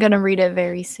 I'm going to read it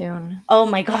very soon. Oh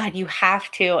my God, you have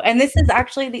to. And this is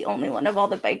actually the only one of all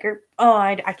the biker. Oh,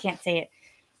 I can't say it.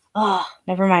 Oh,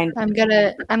 never mind. I'm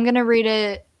gonna read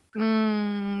it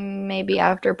maybe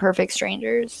after Perfect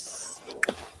Strangers.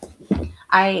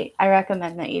 I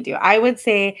recommend that you do. I would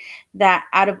say that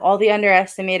out of all the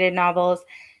underestimated novels,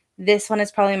 this one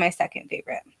is probably my second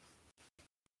favorite.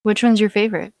 Which one's your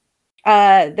favorite?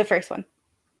 The first one.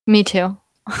 Me too.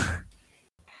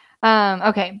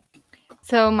 Okay.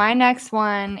 So my next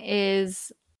one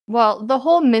is, well, the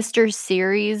whole Mr.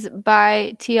 series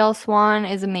by T.L. Swan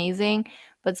is amazing,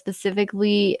 but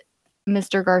specifically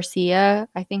Mr. Garcia,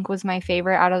 I think, was my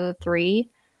favorite out of the three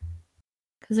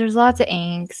because there's lots of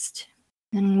angst,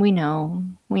 and we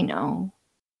know.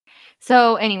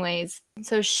 So anyways,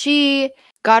 so she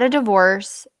got a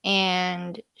divorce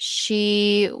and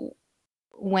she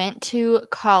went to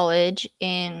college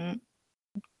in,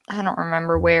 I don't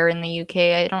remember where in the UK.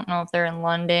 I don't know if they're in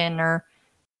London or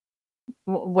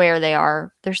where they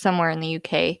are. They're somewhere in the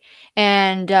UK.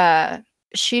 And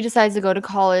she decides to go to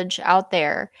college out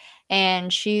there.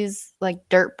 And she's like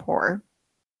dirt poor.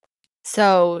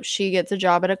 So she gets a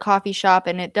job at a coffee shop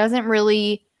and it doesn't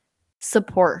really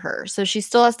support her. So she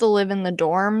still has to live in the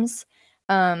dorms.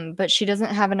 But she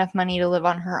doesn't have enough money to live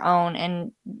on her own.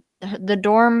 And the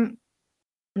dorm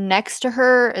next to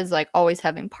her is like always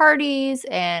having parties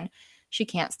and she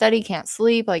can't study, can't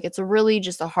sleep. Like it's really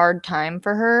just a hard time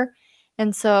for her.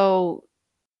 And so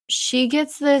she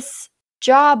gets this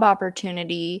job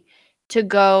opportunity to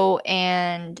go,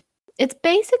 and it's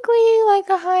basically like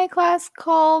a high class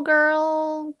call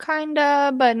girl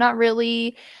kinda, but not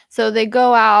really. So they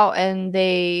go out and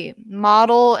they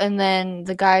model, and then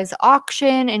the guys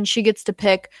auction and she gets to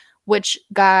pick which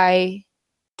guy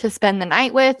to spend the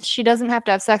night with. She doesn't have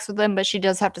to have sex with them, but she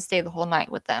does have to stay the whole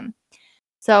night with them.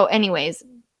 So anyways,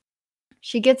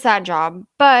 she gets that job.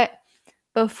 But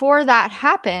before that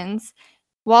happens,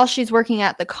 while she's working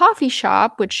at the coffee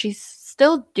shop, which she's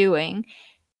still doing,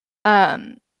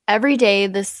 every day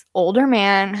this older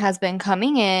man has been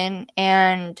coming in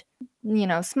and, you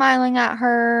know, smiling at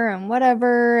her and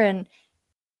whatever and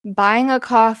buying a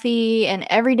coffee, and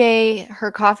every day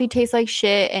her coffee tastes like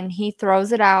shit and he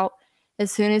throws it out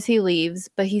as soon as he leaves,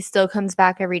 but he still comes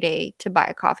back every day to buy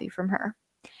a coffee from her.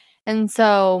 And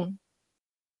so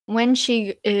when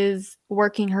she is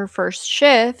working her first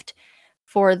shift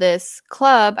for this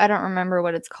club, I don't remember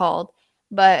what it's called,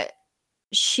 but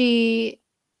she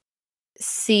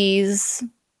sees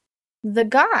the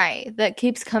guy that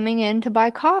keeps coming in to buy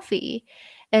coffee.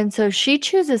 And so she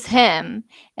chooses him,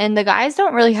 and the guys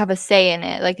don't really have a say in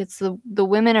it. Like it's the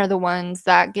women are the ones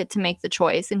that get to make the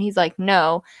choice. And he's like,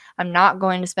 no, I'm not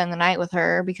going to spend the night with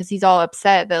her, because he's all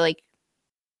upset that like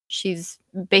she's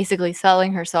basically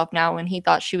selling herself now when he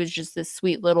thought she was just this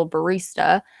sweet little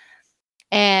barista.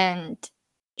 And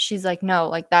she's like, no,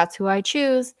 like that's who I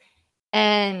choose.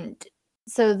 And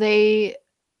so they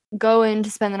go in to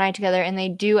spend the night together, and they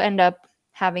do end up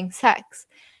having sex.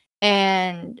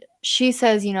 And she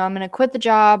says, you know, I'm going to quit the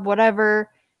job, whatever.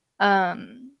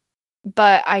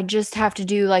 But I just have to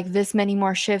do like this many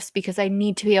more shifts because I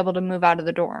need to be able to move out of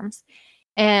the dorms.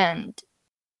 And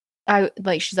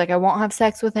she's like, I won't have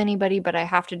sex with anybody, but I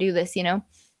have to do this, you know?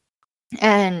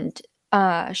 And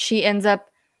she ends up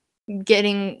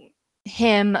getting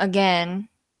him again.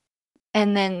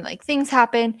 And then like things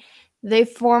happen. They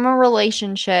form a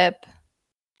relationship,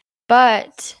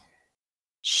 but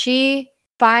she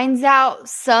finds out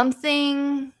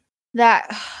something that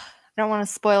I don't want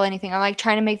to spoil anything. I'm like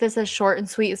trying to make this as short and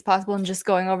sweet as possible and just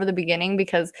going over the beginning,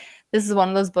 because this is one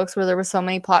of those books where there were so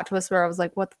many plot twists where I was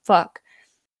like, what the fuck?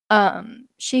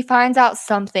 She finds out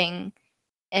something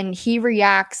and he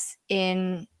reacts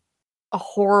in a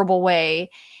horrible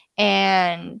way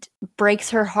and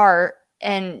breaks her heart,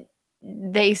 and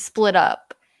they split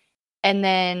up. And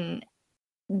then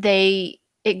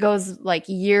it goes like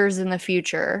years in the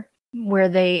future where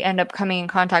they end up coming in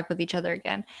contact with each other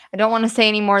again. I don't want to say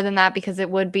any more than that because it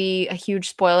would be a huge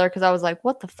spoiler, because I was like,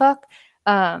 what the fuck?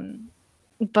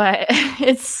 But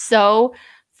it's so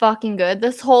fucking good.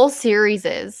 This whole series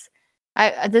is.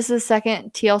 This is the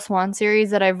second T.L. Swan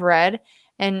series that I've read,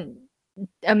 and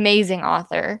amazing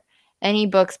author. Any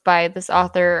books by this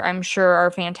author, I'm sure,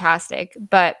 are fantastic,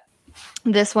 but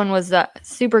this one was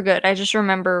super good. I just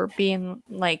remember being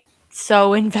like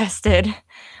so invested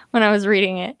when I was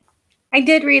reading it. I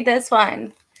did read this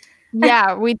one.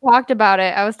 Yeah, we talked about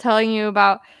it. I was telling you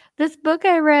about this book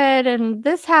I read and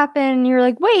this happened. You're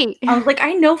like, wait. I was like,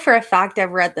 I know for a fact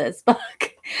I've read this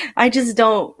book. I just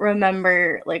don't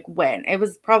remember like when. It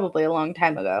was probably a long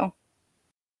time ago.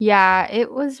 Yeah, it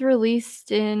was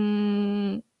released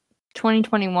in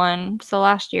 2021, so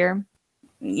last year.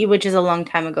 Which is a long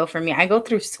time ago for me. I go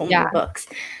through so many books.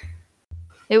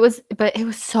 It was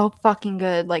so fucking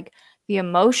good. Like the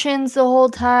emotions the whole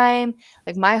time.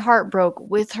 Like my heart broke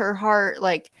with her heart.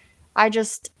 Like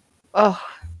it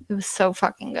was so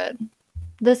fucking good.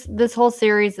 This whole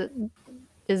series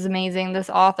is amazing.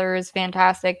 This author is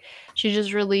fantastic. She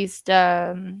just released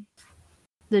The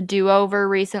Do-Over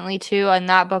recently too, and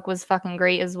that book was fucking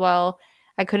great as well.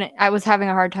 I was having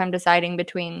a hard time deciding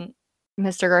between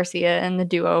Mr. Garcia and The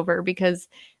Do-Over because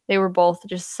they were both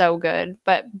just so good.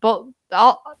 But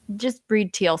I'll just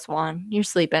read T.L. Swan. You're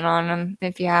sleeping on them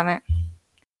if you haven't.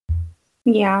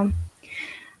 Yeah.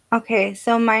 Okay,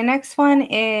 so my next one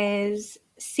is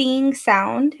Seeing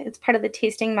Sound. It's part of the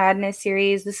Tasting Madness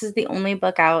series. This is the only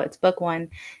book out. It's book 1,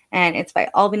 and it's by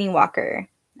Albany Walker,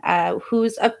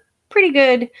 who's a pretty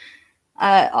good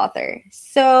author.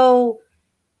 So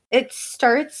it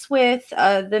starts with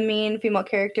the main female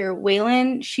character,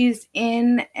 Waylon. She's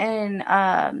in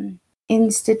an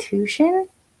institution,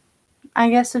 I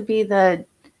guess would be the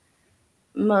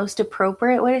most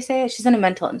appropriate way to say it. She's in a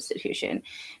mental institution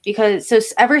because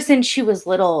ever since she was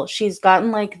little, she's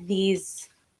gotten like these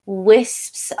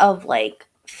wisps of like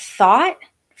thought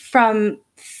from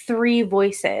 3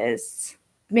 voices.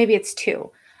 Maybe it's 2.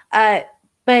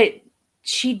 But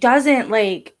she doesn't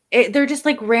like it, they're just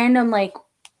like random like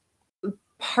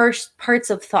parts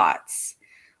of thoughts.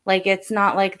 Like it's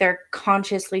not like they're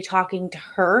consciously talking to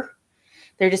her.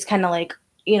 They're just kind of like,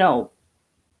 you know,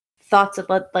 thoughts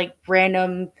about like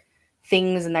random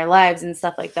things in their lives and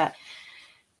stuff like that.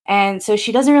 And so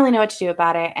she doesn't really know what to do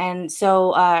about it. And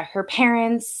so her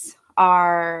parents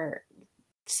are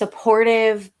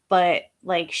supportive, but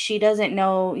like she doesn't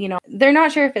know, you know, they're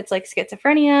not sure if it's like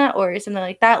schizophrenia or something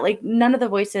like that. Like none of the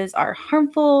voices are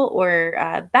harmful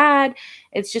or bad.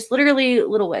 It's just literally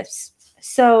little wisps.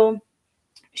 So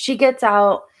she gets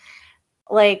out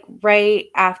like right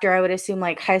after, I would assume,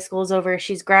 like high school is over.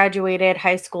 She's graduated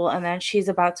high school and then she's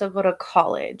about to go to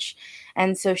college.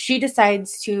 And so she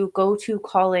decides to go to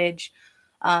college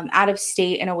out of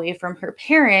state and away from her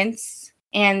parents.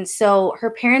 And so her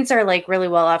parents are like really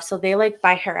well off. So they like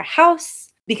buy her a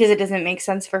house because it doesn't make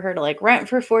sense for her to like rent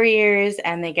for 4 years.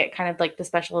 And they get kind of like the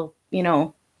special, you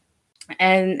know,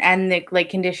 and the like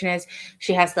condition is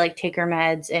she has to like take her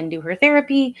meds and do her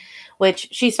therapy, which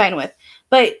she's fine with.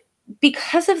 But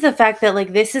because of the fact that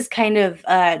like this is kind of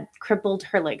crippled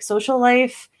her like social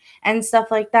life and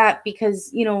stuff like that,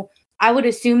 because, you know, I would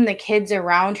assume the kids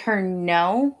around her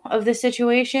know of the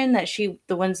situation that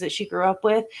the ones that she grew up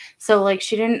with. So like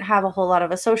she didn't have a whole lot of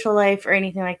a social life or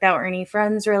anything like that or any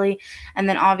friends really. And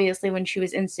then obviously when she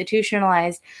was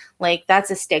institutionalized, like that's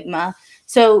a stigma.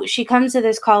 So she comes to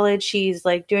this college, she's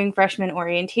like doing freshman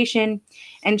orientation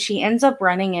and she ends up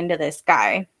running into this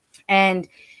guy. And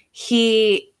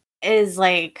he is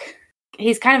like,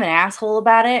 he's kind of an asshole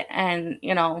about it and,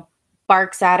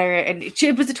 barks at her, and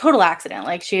it was a total accident.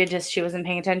 Like she wasn't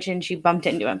paying attention. She bumped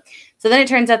into him. So then it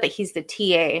turns out that he's the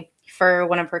TA for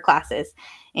one of her classes.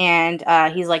 And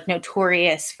he's like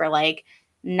notorious for like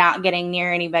not getting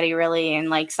near anybody really and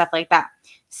like stuff like that.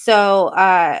 So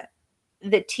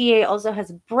the TA also has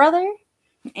a brother,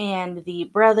 and the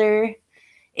brother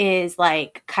is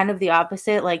like kind of the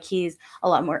opposite. Like he's a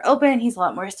lot more open, he's a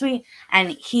lot more sweet, and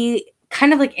he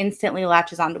kind of like instantly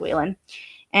latches onto Waylon.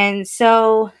 And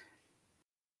so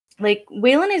like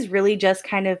Waylon is really just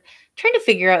kind of trying to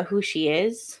figure out who she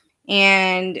is.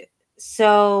 And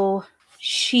so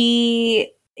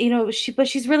she, but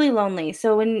she's really lonely.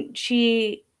 So when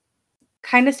she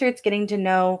kind of starts getting to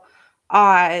know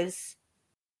Oz,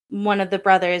 one of the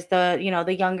brothers, the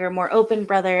younger, more open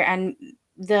brother, and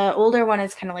the older one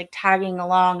is kind of like tagging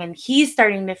along, and he's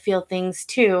starting to feel things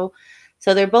too.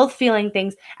 So they're both feeling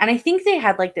things. And I think they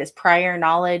had like this prior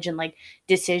knowledge and like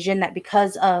decision that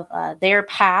because of their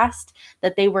past,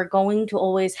 that they were going to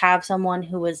always have someone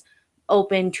who was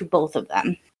open to both of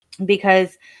them,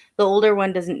 because the older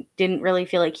one didn't really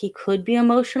feel like he could be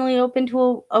emotionally open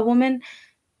to a woman.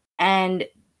 And,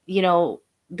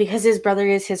 because his brother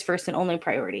is his first and only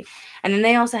priority. And then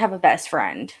they also have a best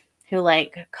friend who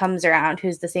like comes around,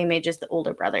 who's the same age as the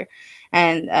older brother.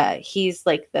 And he's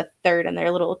like the third in their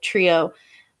little trio.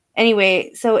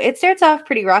 Anyway, so it starts off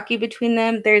pretty rocky between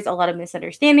them. There's a lot of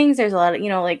misunderstandings. There's a lot of,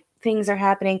 like things are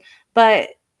happening,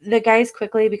 but the guys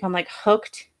quickly become like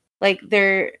hooked. Like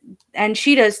and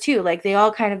she does too. Like they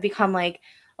all kind of become like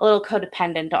a little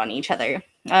codependent on each other.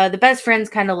 The best friend's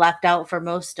kind of left out for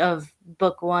most of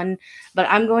book one, but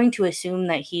I'm going to assume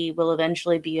that he will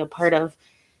eventually be a part of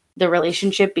the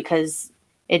relationship because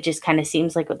it just kind of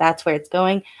seems like that's where it's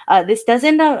going. This does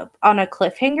end up on a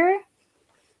cliffhanger,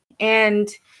 and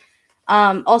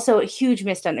also a huge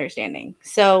misunderstanding.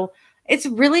 So it's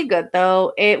really good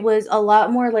though. It was a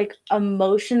lot more like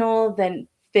emotional than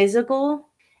physical.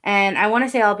 And I want to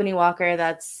say Albany Walker,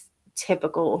 that's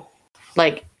typical.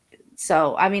 Like,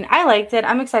 so, I mean, I liked it.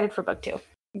 I'm excited for book 2.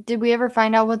 Did we ever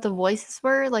find out what the voices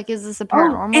were? Like, is this a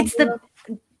paranormal? It's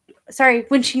sorry,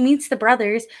 when she meets the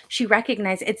brothers, she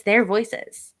recognizes it's their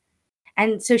voices.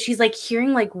 And so she's like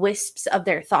hearing like wisps of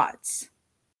their thoughts.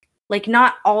 Like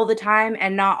not all the time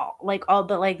and not like all,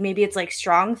 but like maybe it's like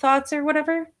strong thoughts or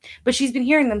whatever. But she's been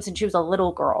hearing them since she was a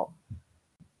little girl.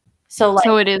 So like,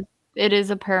 so it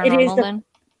is a paranormal then?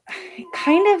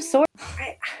 Kind of, sort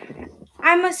of.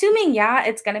 I'm assuming, yeah,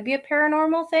 it's going to be a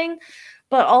paranormal thing.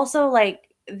 But also like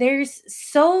there's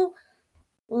so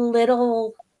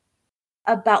little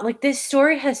about, like, this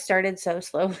story has started so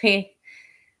slowly.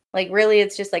 Like really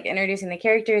it's just like introducing the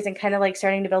characters and kind of like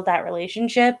starting to build that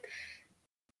relationship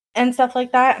and stuff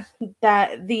like that,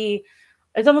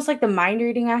 it's almost like the mind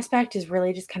reading aspect is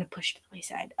really just kind of pushed to the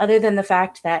wayside, other than the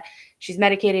fact that she's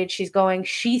medicated,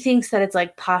 she thinks that it's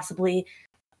like possibly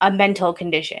a mental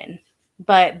condition,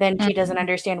 but then she doesn't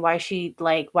understand why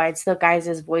it's the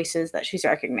guys' voices that she's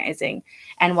recognizing,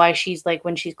 and why she's like,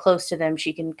 when she's close to them,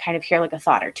 she can kind of hear like a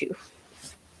thought or two.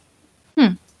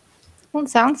 Well, it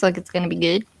sounds like it's going to be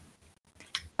good.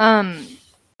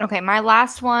 Okay, my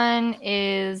last one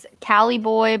is Cali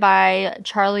Boy by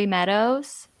Charlie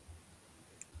Meadows.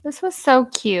 This was so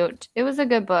cute. It was a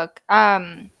good book.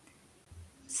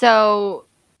 So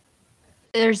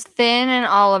there's Finn and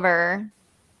Oliver.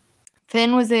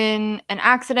 Finn was in an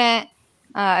accident.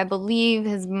 I believe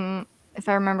if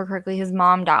I remember correctly, his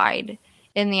mom died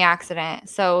in the accident.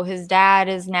 So his dad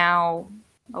is now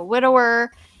a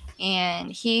widower,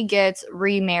 and he gets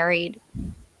remarried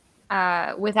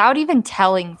without even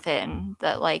telling Finn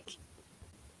that like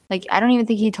I don't even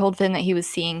think he told Finn that he was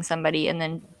seeing somebody, and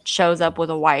then shows up with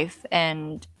a wife,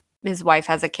 and his wife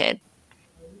has a kid.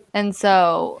 And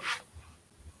so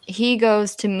he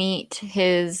goes to meet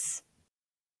his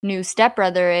new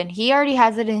stepbrother, and he already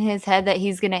has it in his head that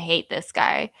he's going to hate this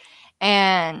guy.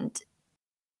 And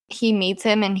he meets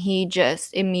him, and he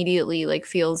just immediately like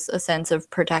feels a sense of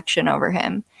protection over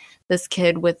him. This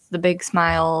kid with the big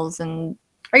smiles. And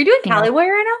are you doing Cali Boy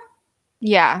right now?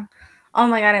 Yeah. Oh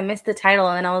my god, I missed the title,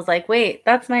 and I was like, wait,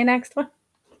 that's my next one.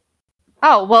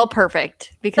 Oh, well,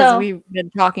 perfect, because we've been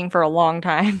talking for a long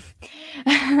time.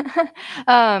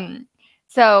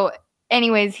 So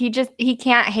anyways, he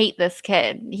can't hate this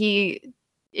kid. He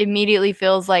immediately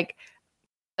feels like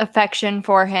affection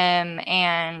for him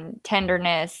and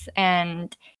tenderness,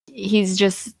 and he's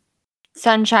just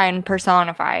sunshine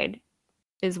personified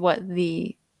is what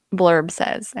the blurb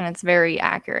says, and it's very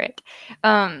accurate.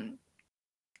 And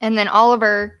then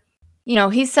Oliver,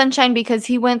 he's sunshine because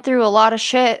he went through a lot of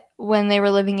shit when they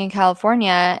were living in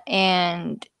California,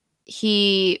 and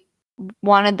he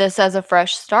wanted this as a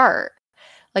fresh start.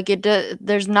 Like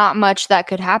there's not much that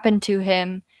could happen to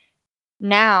him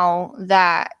now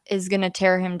that is going to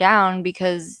tear him down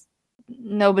because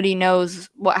nobody knows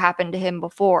what happened to him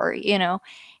before,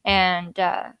 and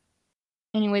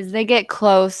anyways, they get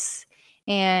close,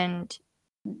 and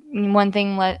one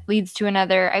thing leads to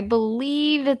another. I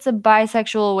believe it's a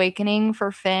bisexual awakening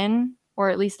for Finn, or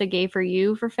at least a gay for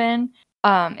you for Finn.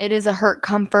 It is a hurt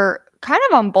comfort kind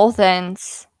of on both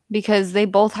ends because they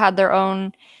both had their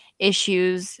own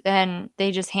issues and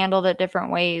they just handled it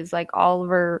different ways. Like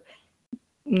Oliver,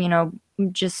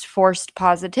 just forced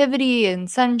positivity and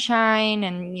sunshine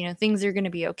and, things are going to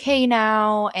be okay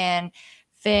now. And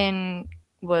Finn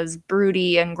was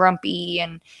broody and grumpy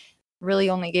and really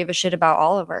only gave a shit about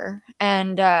Oliver.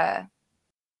 And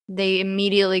they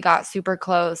immediately got super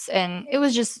close. And it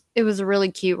was a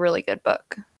really cute, really good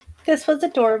book. This was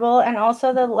adorable, and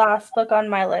also the last book on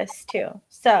my list too.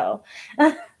 So,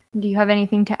 do you have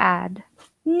anything to add?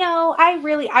 No,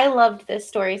 I loved this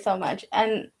story so much,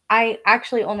 and I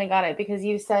actually only got it because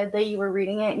you said that you were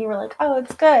reading it and you were like, "Oh,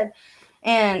 it's good,"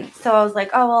 and so I was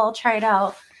like, "Oh, well, I'll try it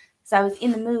out." So I was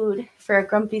in the mood for a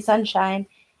grumpy sunshine,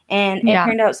 and it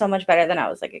turned out so much better than I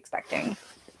was expecting.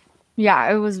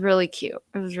 Yeah, it was really cute.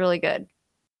 It was really good.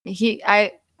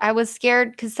 I was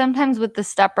scared because sometimes with the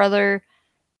stepbrother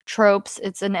tropes,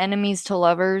 it's an enemies to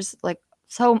lovers. Like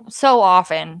so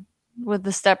often with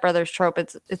the stepbrothers trope,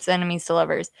 it's enemies to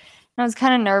lovers. And I was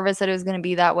kind of nervous that it was going to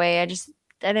be that way. I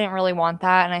didn't really want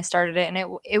that, and I started it,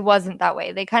 and it wasn't that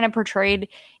way. They kind of portrayed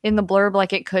in the blurb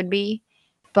like it could be,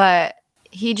 but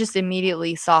he just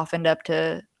immediately softened up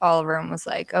to Oliver and was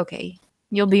like, "Okay,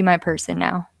 you'll be my person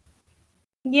now."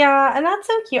 Yeah, and that's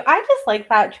so cute. I just like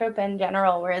that trope in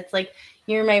general, where it's like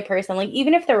you're my person. Like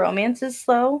even if the romance is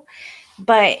slow,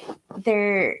 but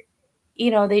they're,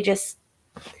 they just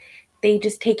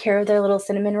take care of their little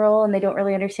cinnamon roll and they don't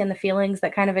really understand the feelings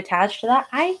that kind of attach to that.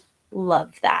 I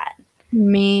love that.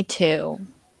 Me too.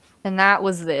 And that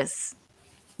was this.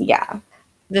 Yeah.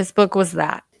 This book was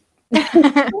that.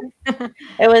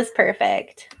 It was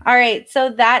perfect. All right. So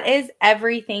that is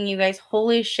everything, you guys.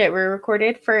 Holy shit. We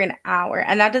recorded for an hour.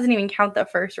 And that doesn't even count the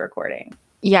first recording.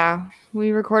 Yeah.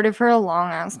 We recorded for a long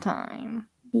ass time.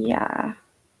 Yeah.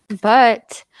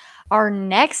 But our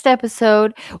next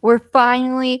episode, we're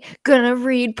finally gonna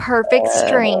read Perfect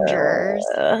Strangers.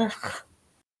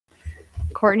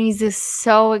 Courtney's just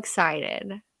so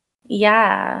excited.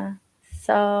 Yeah.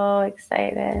 So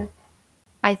excited.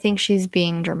 I think she's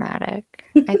being dramatic.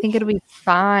 I think it'll be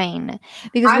fine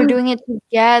because we're doing it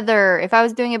together. If I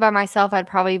was doing it by myself, I'd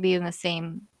probably be in the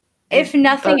same. If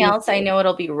nothing else, I know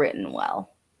it'll be written well.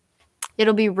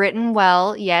 It'll be written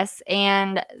well, yes.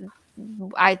 And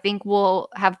I think we'll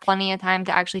have plenty of time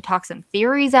to actually talk some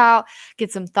theories out,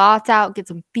 get some thoughts out, get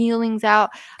some feelings out.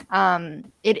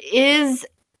 It is,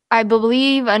 I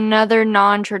believe, another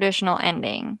non-traditional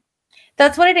ending.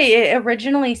 That's what it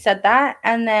originally said that,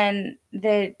 and then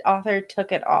the author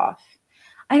took it off.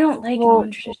 I don't like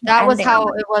non-traditional that ending. Was how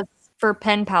it was for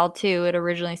Pen Pal too. It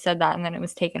originally said that, and then it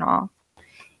was taken off.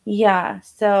 Yeah.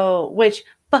 So, which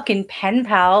fucking Pen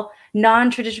Pal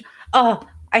non-traditional? Oh,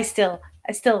 I still,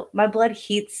 my blood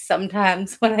heats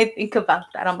sometimes when I think about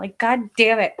that. I'm like, God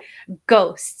damn it,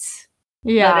 ghosts.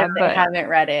 Yeah, but if they haven't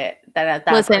read it, then at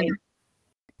that listen, point,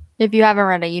 if you haven't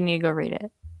read it, you need to go read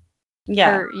it.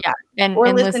 Yeah. And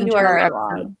listen to our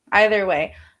episode. Either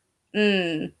way.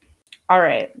 All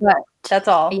right. But that's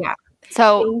all. Yeah.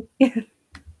 So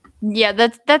yeah,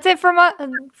 that's it from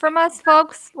us,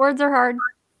 folks. Words are hard.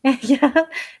 Yeah.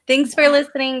 Thanks for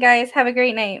listening, guys. Have a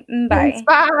great night. Bye. Thanks,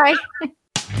 bye.